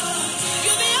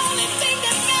 You're the only thing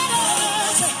that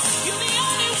matters. You're the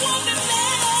only one that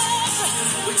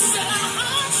matters. We set our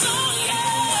hearts on you.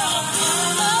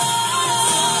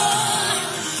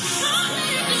 Come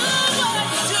and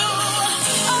do what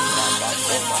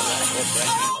you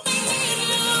do.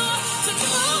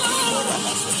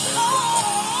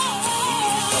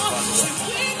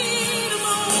 We need you to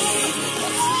move.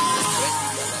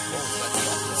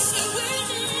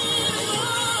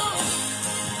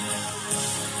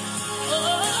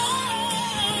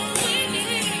 We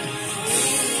need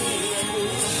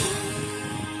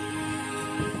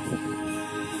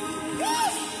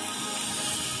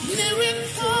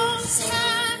miracles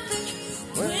happen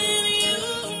when you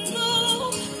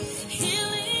move.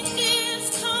 Healing is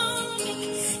coming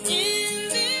in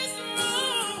this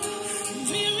room.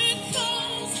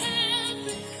 Miracles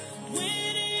happen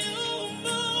when you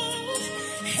move.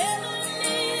 Heaven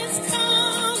is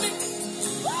coming.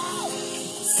 Woo!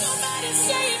 Somebody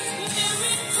say